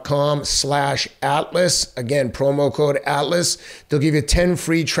athleticgreens.com/Atlas, again, promo code Atlas, they'll give you 10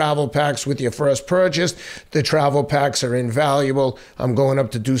 free travel packs with your first purchase. The travel packs are invaluable. I'm going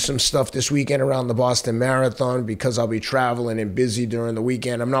up to do some stuff this weekend around the Boston Marathon because I'll be traveling and busy during the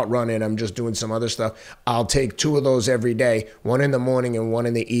weekend. I'm not running, I'm just doing some other stuff. I'll take 2 of those every day, 1 in the morning and 1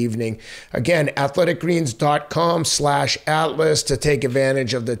 in the evening. Again, athleticgreens.com/Atlas to take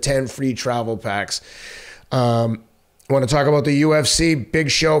advantage of the 10 free travel packs. Want to talk about the UFC?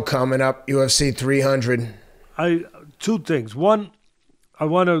 Big show coming up, UFC 300. 2 things. One, I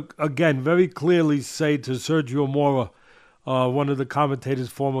want to, again, very clearly say to Sergio Mora, one of the commentators,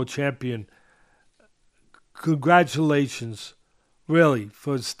 former champion, congratulations, really,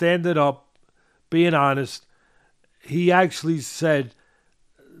 for standing up, being honest. He actually said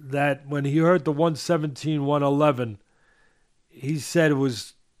that when he heard the 117-111, he said it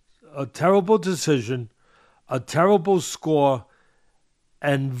was a terrible decision, a terrible score,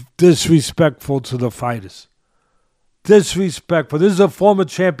 and disrespectful to the fighters. Disrespectful. This is a former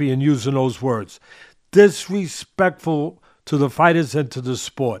champion using those words. Disrespectful to the fighters and to the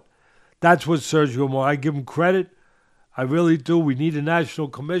sport. That's what Sergio Mora, I give him credit. I really do. We need a national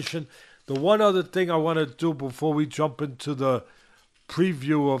commission. The one other thing I want to do before we jump into the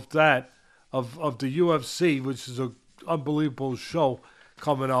preview of that, of the UFC, which is an unbelievable show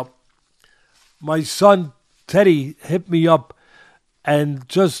coming up. My son, Teddy, hit me up, and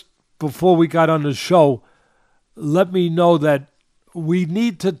just before we got on the show, let me know that we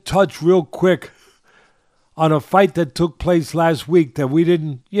need to touch real quick on a fight that took place last week that we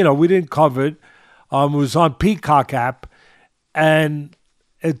didn't cover it. It was on Peacock app, and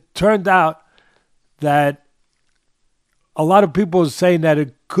it turned out that a lot of people are saying that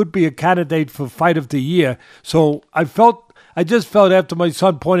it could be a candidate for Fight of the Year. So I just felt after my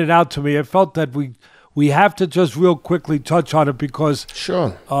son pointed out to me, I felt that we have to just real quickly touch on it because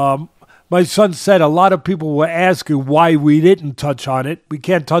sure. My son said a lot of people were asking why we didn't touch on it. We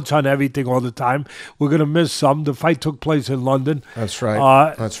can't touch on everything all the time. We're going to miss some. The fight took place in London. That's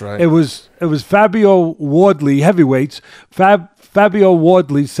right. That's right. It was Fabio Wardley, heavyweights. Fabio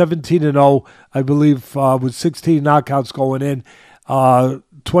Wardley, 17-0, I believe, with 16 knockouts going in,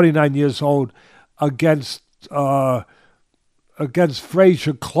 29 years old, against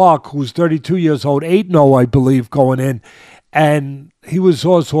Frazier Clarke, who's 32 years old, 8-0, I believe, going in. And he was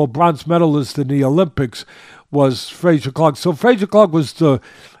also a bronze medalist in the Olympics, was Frazier Clarke. So Frazier Clarke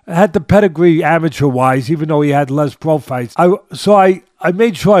had the pedigree amateur-wise, even though he had less pro fights. So I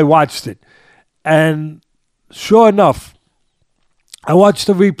made sure I watched it. And sure enough, I watched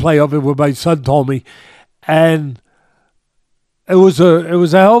the replay of it where my son told me, and it was a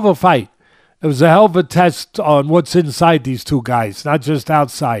hell of a fight. It was a hell of a test on what's inside these two guys, not just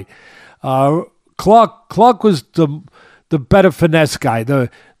outside. Clarke was the better finesse guy, the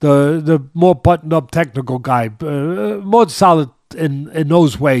more buttoned-up technical guy, more solid in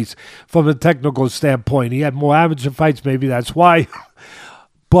those ways from a technical standpoint. He had more amateur fights, maybe that's why.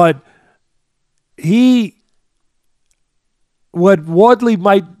 But what Wardley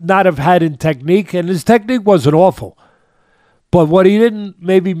might not have had in technique, and his technique wasn't awful, but what he didn't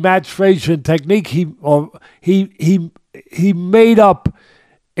maybe match Frazier in technique, he made up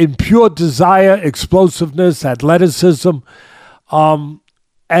in pure desire, explosiveness, athleticism, and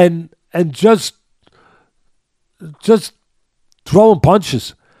just throwing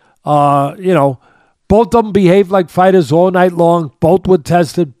punches. Both of them behaved like fighters all night long. Both were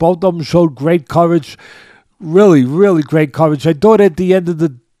tested. Both of them showed great courage. Really, really great courage. I thought at the end of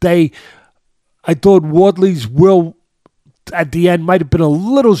the day, Wardley's will at the end might have been a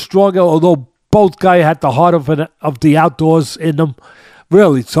little stronger, although both guys had the heart of the outdoors in them.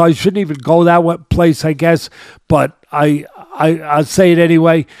 Really, so I shouldn't even go that place, I guess. But I'll say it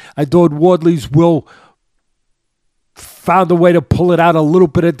anyway. I thought Wardley's will found a way to pull it out a little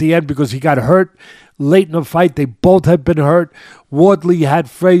bit at the end because he got hurt late in the fight. They both had been hurt. Wardley had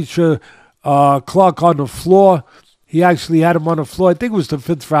Frazier Clarke on the floor. He actually had him on the floor. I think it was the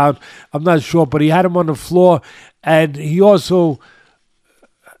 5th round. I'm not sure, but he had him on the floor. And he also...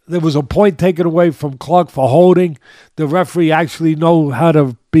 There was a point taken away from Clarke for holding. The referee actually know how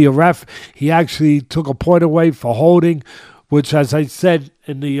to be a ref. He actually took a point away for holding, which, as I said,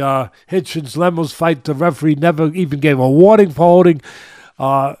 in the Hitchins-Lemos fight, the referee never even gave a warning for holding.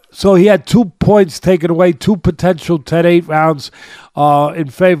 So he had 2 points taken away, 2 potential 10-8 rounds in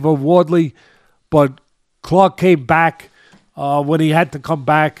favor of Wardley. But Clarke came back when he had to come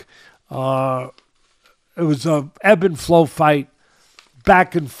back. It it was a ebb and flow fight,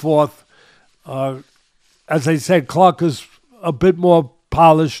 back and forth. As I said, Clarke is a bit more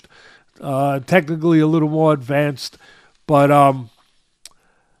polished, technically a little more advanced, but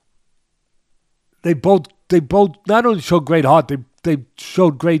they both not only showed great heart, they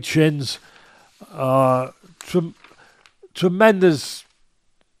showed great chins. Tremendous,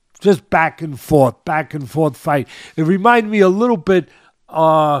 just back and forth fight. It reminded me a little bit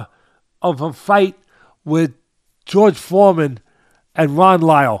of a fight with George Foreman and Ron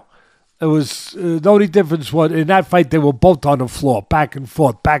Lyle. It was the only difference was in that fight they were both on the floor, back and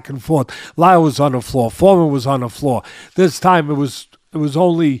forth. Lyle was on the floor, Foreman was on the floor. This time it was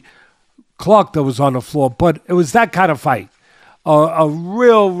only Clarke that was on the floor, but it was that kind of fight, a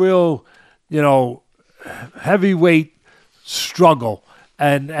real, heavyweight struggle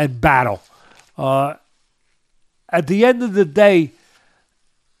and battle. At the end of the day,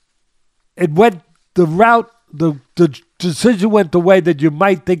 it went the route. The decision went the way that you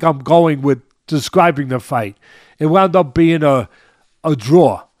might think I'm going with describing the fight. It wound up being a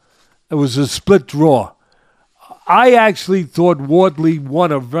draw. It was a split draw. I actually thought Wardley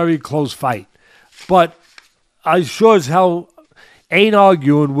won a very close fight, but I sure as hell ain't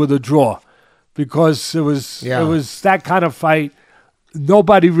arguing with a draw because it was that kind of fight.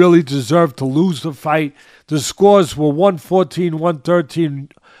 Nobody really deserved to lose the fight. The scores were 114, 113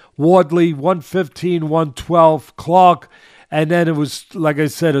 Wardley, 115, 112 Clarke, and then it was, like I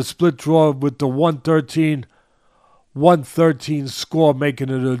said, a split draw with the 113 score making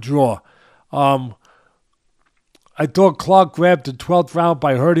it a draw. I thought Clarke grabbed the 12th round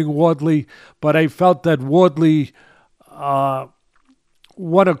by hurting Wardley, but I felt that Wardley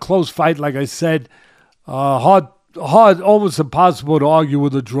won a close fight, like I said. Hard, almost impossible to argue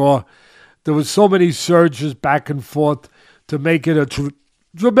with a draw. There was so many surges back and forth to make it a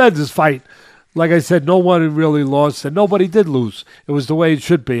tremendous fight. Like I said, no one really lost, and nobody did lose. It was the way it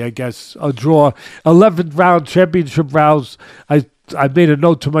should be, I guess, a draw. 11th round, championship rounds. I made a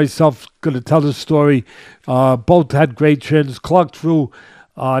note to myself, going to tell the story. Both had great chins. Clarke threw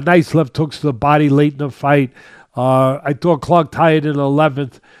nice left hooks to the body late in the fight. I thought Clarke tied in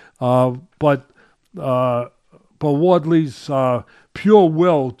 11th, but Wardley's pure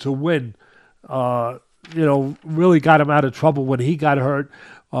will to win, really got him out of trouble when he got hurt.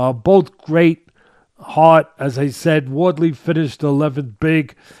 Both great heart, as I said. Wardley finished 11th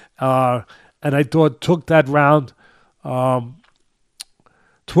big, and I thought took that round.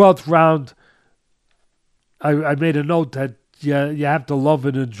 12th round, I made a note that you have to love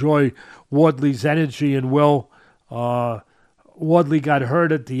and enjoy Wardley's energy and will. Wardley got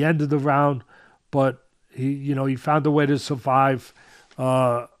hurt at the end of the round, but he found a way to survive.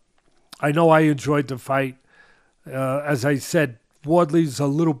 I know I enjoyed the fight. As I said, Wardley's a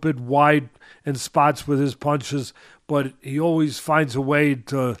little bit wide in spots with his punches, but he always finds a way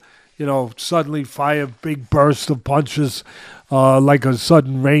to, suddenly fire big bursts of punches, like a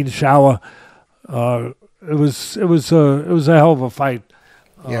sudden rain shower. It was a hell of a fight.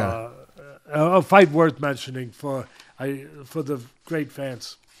 Yeah. A fight worth mentioning for the great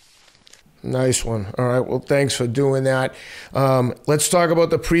fans. Nice one. All right. Well, thanks for doing that. Let's talk about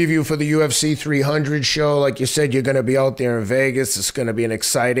the preview for the UFC 300 show. Like you said, you're going to be out there in Vegas. It's going to be an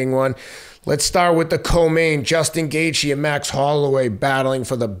exciting one. Let's start with the co-main, Justin Gaethje and Max Holloway battling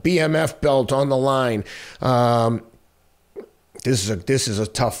for the BMF belt on the line. This is a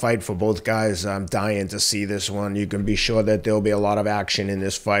tough fight for both guys. I'm dying to see this one. You can be sure that there'll be a lot of action in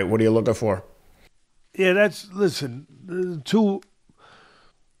this fight. What are you looking for? Yeah, listen, two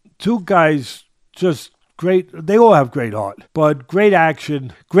guys, just great. They all have great heart, but great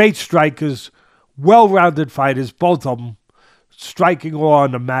action, great strikers, well-rounded fighters, both of them, striking all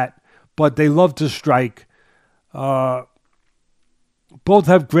on the mat, but they love to strike. Both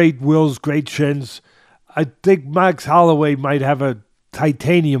have great wills, great chins. I think Max Holloway might have a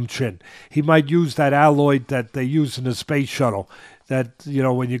titanium chin. He might use that alloy that they use in the space shuttle, that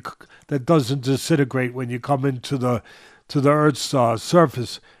that doesn't disintegrate when you come into the Earth's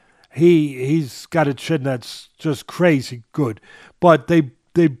surface. He's got a chin that's just crazy good. But they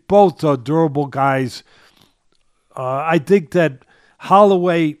both are durable guys. I think that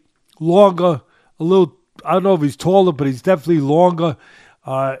Holloway, longer, a little, I don't know if he's taller, but he's definitely longer.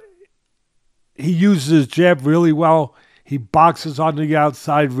 He uses his jab really well. He boxes on the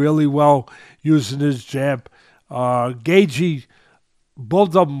outside really well using his jab. Gaethje,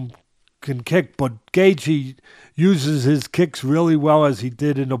 both of them can kick, but Gaethje uses his kicks really well, as he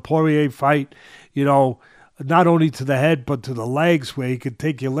did in the Poirier fight, not only to the head but to the legs, where he could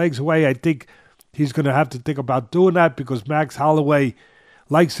take your legs away. I think he's going to have to think about doing that because Max Holloway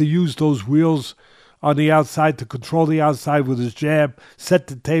likes to use those wheels on the outside, to control the outside with his jab, set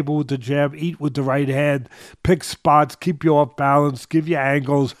the table with the jab, eat with the right hand, pick spots, keep you off balance, give you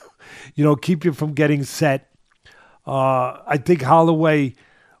angles, keep you from getting set. I think Holloway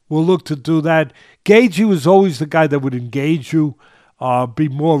will look to do that. Gaethje was always the guy that would engage you, be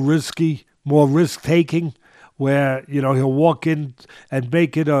more risky, more risk-taking, where, he'll walk in and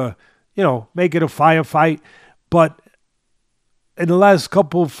make it a firefight. But in the last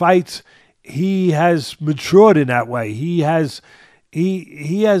couple of fights, he has matured in that way. He has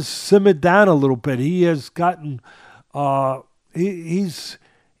simmered down a little bit. He has gotten he's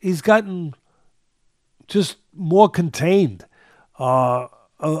gotten just more contained, a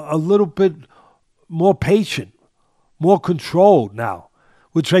little bit more patient, more controlled now,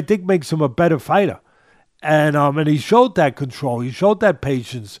 which I think makes him a better fighter. And he showed that control. He showed that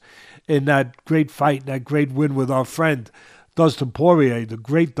patience in that great fight, that great win with our friend Dustin Poirier, the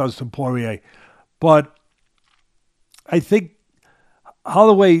great Dustin Poirier. But I think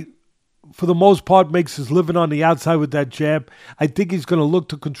Holloway, for the most part, makes his living on the outside with that jab. I think he's going to look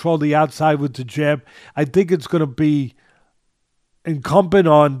to control the outside with the jab. I think it's going to be incumbent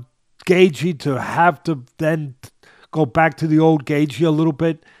on Gaethje to have to then go back to the old Gaethje a little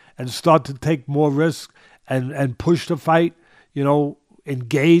bit and start to take more risks and push the fight,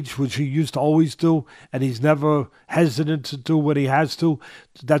 engage, which he used to always do, and he's never hesitant to do when he has to.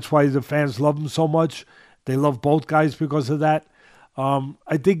 That's why the fans love him so much. They love both guys because of that.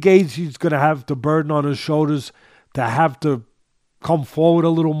 I think Gaethje's going to have the burden on his shoulders to have to come forward a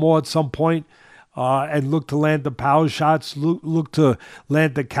little more at some point, and look to land the power shots, look to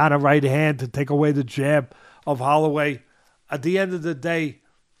land the counter right hand to take away the jab of Holloway. At the end of the day,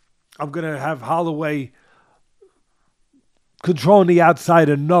 I'm going to have Holloway controlling the outside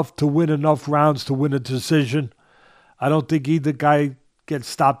enough to win enough rounds to win a decision. I don't think either guy gets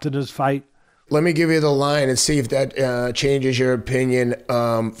stopped in his fight. Let me give you the line and see if that changes your opinion.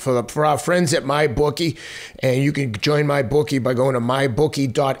 For our friends at MyBookie, and you can join MyBookie by going to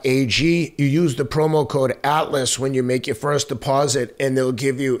mybookie.ag. You use the promo code ATLAS when you make your first deposit, and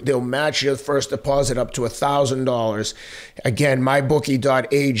they'll match your first deposit up to $1,000. Again,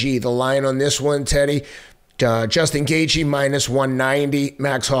 mybookie.ag. The line on this one, Teddy, Justin Gaethje minus 190,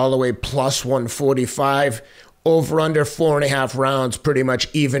 Max Holloway plus 145. Over under 4.5 rounds, pretty much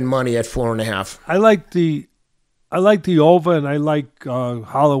even money at 4.5. I like the over, and I like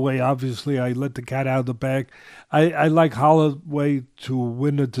Holloway. Obviously, I let the cat out of the bag. I like Holloway to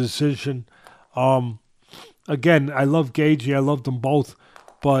win a decision. Again, I love Gaethje. I love them both,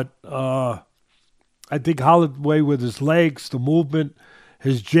 but I think Holloway with his legs, the movement,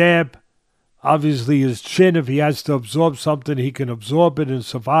 his jab, obviously his chin. If he has to absorb something, he can absorb it and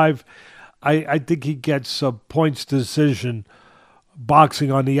survive. I think he gets a points decision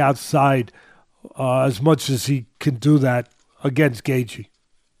boxing on the outside as much as he can do that against Gaethje.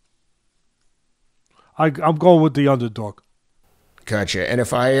 I'm going with the underdog. Gotcha. And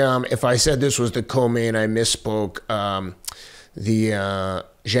if I said this was the co-main, I misspoke. The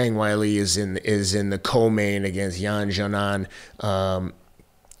Zhang Weili is in the co-main against Yan Xiaonan,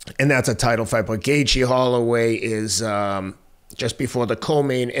 and that's a title fight. But Gaethje Holloway is just before the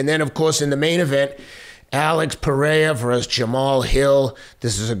co-main. And then, of course, in the main event, Alex Pereira versus Jamahal Hill.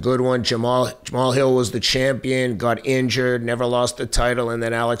 This is a good one. Jamahal Hill was the champion, got injured, never lost the title, and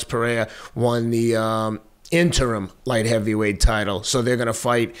then Alex Pereira won the interim light heavyweight title. So they're going to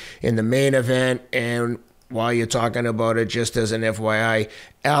fight in the main event. And while you're talking about it, just as an FYI,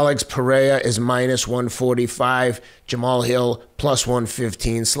 Alex Pereira is minus 145, Jamahal Hill plus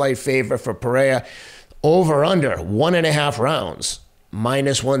 115. Slight favorite for Pereira. Over under 1.5 rounds,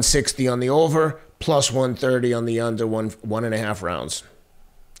 minus 160 on the over, plus 130 on the under, 1.5 rounds.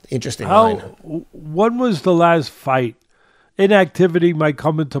 Interesting line. When was the last fight? Inactivity might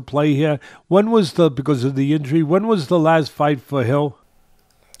come into play here. Because of the injury, when was the last fight for Hill?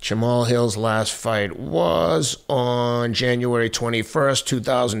 Jamahal Hill's last fight was on January 21st,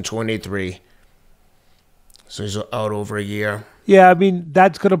 2023. So he's out over a year. Yeah, I mean,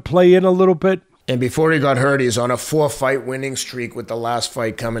 that's going to play in a little bit. And before he got hurt, he's on a 4-fight winning streak with the last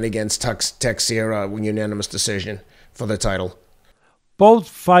fight coming against Teixeira, unanimous decision for the title. Both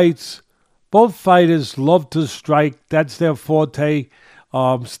fighters love to strike. That's their forte,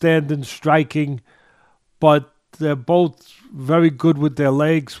 standing, striking. But they're both very good with their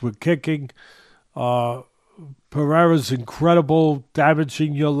legs, with kicking. Pereira's incredible,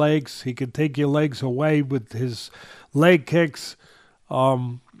 damaging your legs. He can take your legs away with his leg kicks.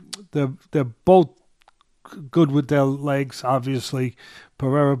 They're both good with their legs, obviously.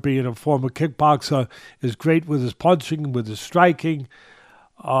 Pereira, being a former kickboxer, is great with his punching, with his striking.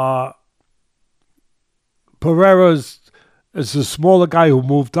 Pereira is a smaller guy who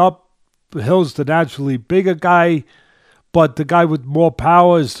moved up. Hill's the naturally bigger guy, but the guy with more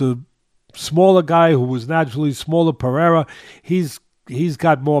power is the smaller guy who was naturally smaller. Pereira, he's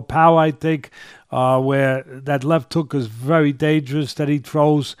got more power, I think, where that left hook is very dangerous that he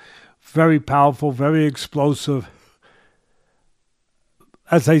throws, very powerful, very explosive.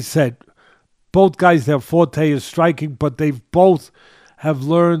 As I said, both guys, their forte is striking, but they've both have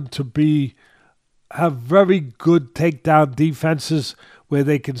learned to have very good takedown defenses where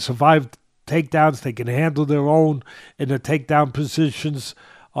they can survive takedowns. They can handle their own in the takedown positions,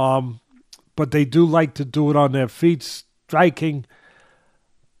 but they do like to do it on their feet, striking.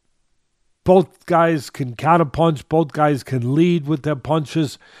 Both guys can counterpunch. Both guys can lead with their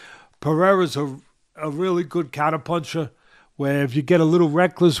punches. Pereira's a really good counterpuncher where if you get a little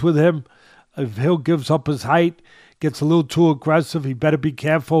reckless with him, if Hill gives up his height, gets a little too aggressive, he better be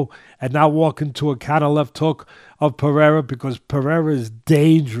careful and not walk into a counter left hook of Pereira, because Pereira is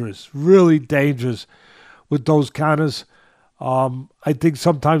dangerous, really dangerous with those counters. I think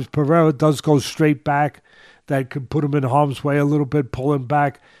sometimes Pereira does go straight back. That could put him in harm's way a little bit, pulling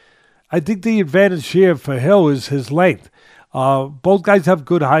back. I think the advantage here for Hill is his length. Both guys have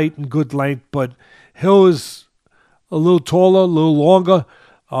good height and good length, but Hill is a little taller, a little longer.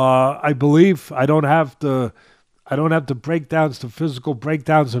 I believe I don't have the breakdowns, the physical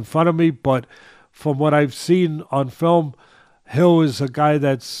breakdowns in front of me, but from what I've seen on film, Hill is a guy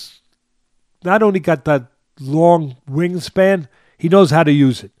that's not only got that long wingspan, he knows how to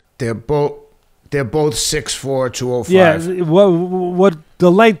use it. They're both 6'4", 205. Yeah, what the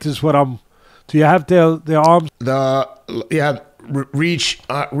length is what I'm. Do you have their arms?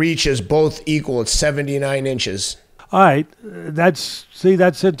 Reach is both equal. It's 79 inches. All right, that's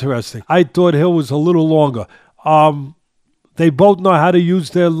interesting. I thought Hill was a little longer. They both know how to use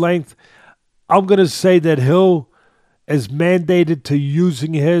their length. I'm going to say that Hill is mandated to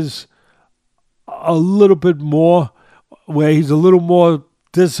using his a little bit more, where he's a little more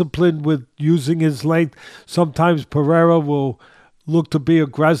disciplined with using his length. Sometimes Pereira will look to be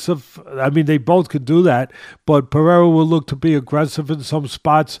aggressive. I mean, they both could do that, but Pereira will look to be aggressive in some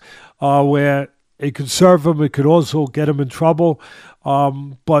spots where it could serve him. It could also get him in trouble.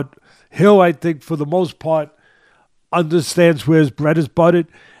 But Hill, I think, for the most part, understands where his bread is buttered,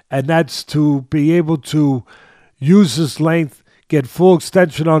 and that's to be able to use his length, get full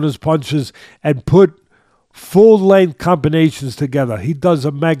extension on his punches, and put full-length combinations together. He does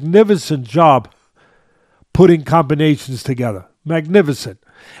a magnificent job putting combinations together. Magnificent.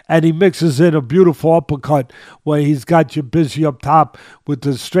 And he mixes in a beautiful uppercut where he's got you busy up top with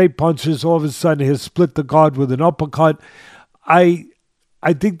the straight punches. All of a sudden, he'll split the guard with an uppercut. I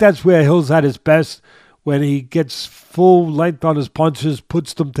think that's where Hill's at his best, when he gets full length on his punches,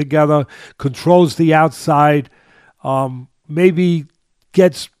 puts them together, controls the outside, maybe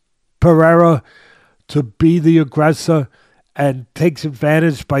gets Pereira to be the aggressor and takes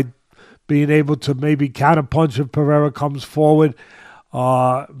advantage by being able to maybe counterpunch if Pereira comes forward,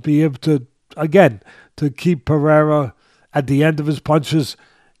 be able to, again, to keep Pereira at the end of his punches.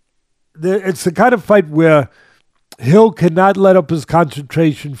 It's the kind of fight where Hill cannot let up his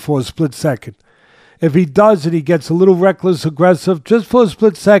concentration for a split second. If he does and he gets a little reckless, aggressive, just for a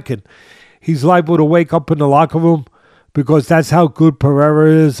split second, he's liable to wake up in the locker room, because that's how good Pereira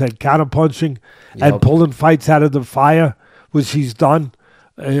is at counterpunching and pulling fights out of the fire, which he's done.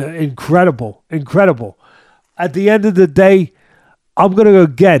 Incredible. At the end of the day, I'm going to,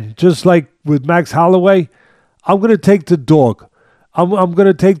 again, just like with Max Holloway, I'm going to take the dog. I'm going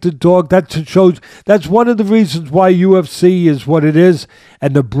to take the dog. That's one of the reasons why UFC is what it is,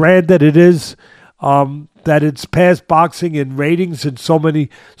 and the brand that it is. That it's past boxing in ratings in so many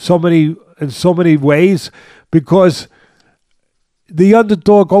ways, because the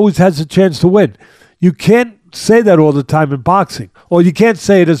underdog always has a chance to win. You can't say that all the time in boxing, or you can't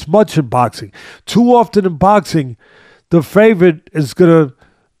say it as much in boxing. Too often in boxing, the favorite is going to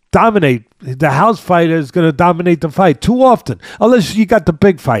dominate. The house fighter is going to dominate the fight too often, unless you got the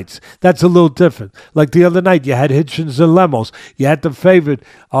big fights. That's a little different. Like the other night, you had Hitchins and Lemos. You had the favorite,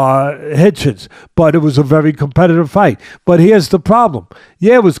 Hitchins, but it was a very competitive fight. But here's the problem.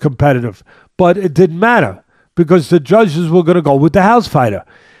 Yeah, it was competitive, but it didn't matter, because the judges were going to go with the house fighter.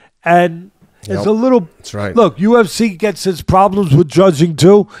 And it's a little... That's right. Look, UFC gets its problems with judging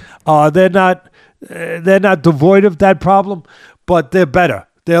too. They're not devoid of that problem, but they're better.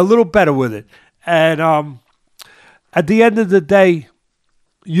 They're a little better with it. And at the end of the day,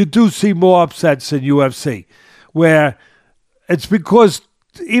 you do see more upsets in UFC, where it's because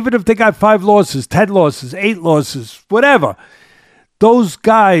even if they got 5 losses, 10 losses, 8 losses, whatever, those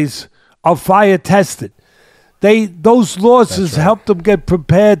guys are fire tested. those losses helped them get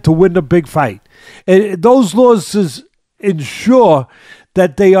prepared to win the big fight. And those losses ensure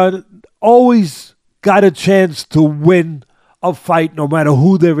that they are always got a chance to win a fight no matter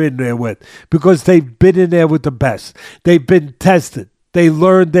who they're in there with, because they've been in there with the best. They've been tested. They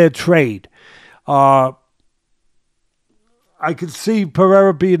learned their trade. I can see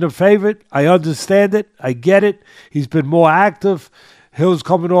Pereira being the favorite. I understand it. I get it. He's been more active. Hill's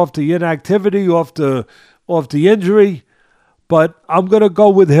coming off the inactivity, off the injury. But I'm going to go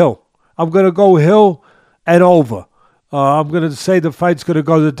with Hill. I'm going to go Hill and over. I'm going to say the fight's going to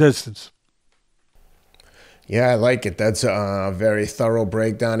go the distance. Yeah, I like it. That's a very thorough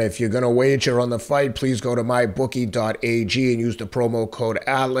breakdown. If you're going to wager on the fight, please go to mybookie.ag and use the promo code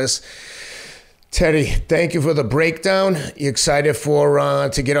ATLAS. Teddy, thank you for the breakdown. You excited for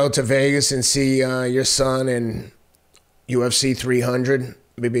to get out to Vegas and see your son in UFC 300?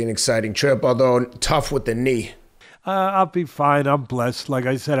 Maybe an exciting trip, although tough with the knee. I'll be fine. I'm blessed. Like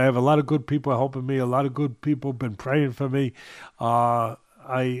I said, I have a lot of good people helping me. A lot of good people have been praying for me. I'm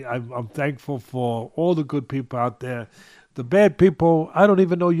thankful for all the good people out there. The bad people, I don't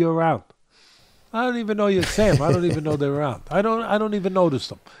even know you're around. I don't even know you're Sam. I don't even know they're around. I don't even notice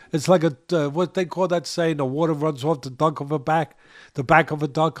them. It's like what they call that saying, the water runs off the back of a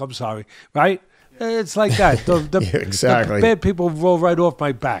duck. I'm sorry, right? It's like that. Exactly. The bad people roll right off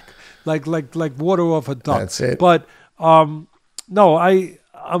my back, like water off a duck. That's it. But no,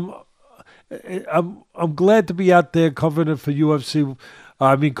 I'm glad to be out there covering it for UFC.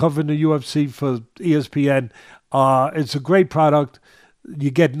 Covering the UFC for ESPN. It's a great product.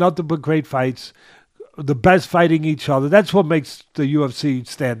 You get nothing but great fights. The best fighting each other. That's what makes the UFC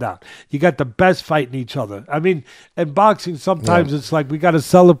stand out. You got the best fighting each other. I mean, in boxing, sometimes it's like we got to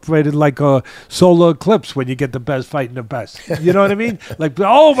celebrate it like a solar eclipse when you get the best fighting the best. You know what I mean? Like,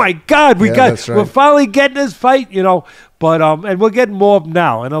 oh my God, we're finally getting this fight. You know, but and we're getting more of them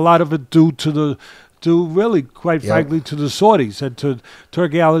now, and a lot of it due to really, quite frankly, to the Saudis and to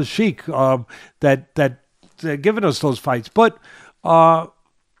Turki al-Sheikh that they're giving us those fights. But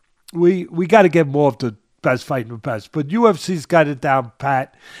we got to get more of the best fighting the best. But UFC's got it down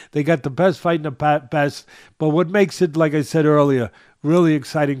pat. They got the best fighting the best. But what makes it, like I said earlier, really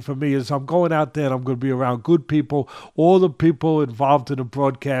exciting for me is I'm going out there and I'm going to be around good people, all the people involved in the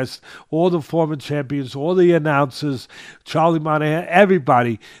broadcast, all the former champions, all the announcers, Charlie Monahan,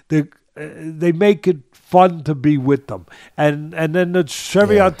 everybody. They make it fun to be with them. And then the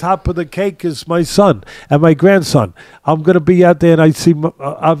cherry on top of the cake is my son and my grandson. I'm going to be out there, and I see,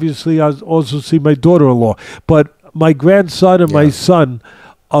 obviously, I also see my daughter-in-law. But my grandson and my son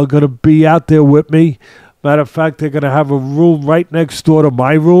are going to be out there with me. Matter of fact, they're going to have a room right next door to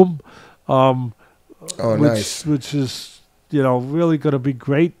my room, nice. Which is, really going to be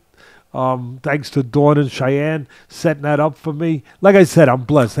great. Thanks to Dawn and Cheyenne setting that up for me. Like I said, I'm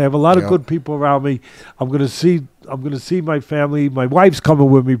blessed. I have a lot of good people around me. I'm gonna see my family. My wife's coming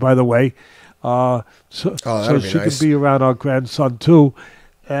with me, by the way, so she can be around our grandson too.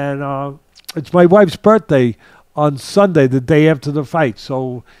 And it's my wife's birthday on Sunday, the day after the fight.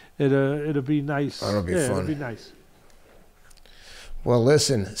 So it'll be nice. That'll be fun. It'll be nice. Well,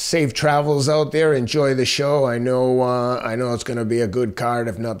 listen, safe travels out there. Enjoy the show. I know it's going to be a good card,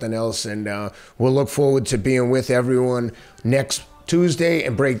 if nothing else, and we'll look forward to being with everyone next Tuesday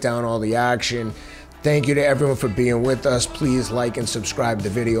and break down all the action. Thank you to everyone for being with us. Please like and subscribe to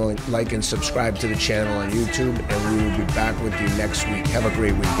the video, and like and subscribe to the channel on YouTube, and we will be back with you next week. Have a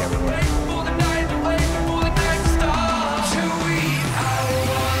great week, everyone.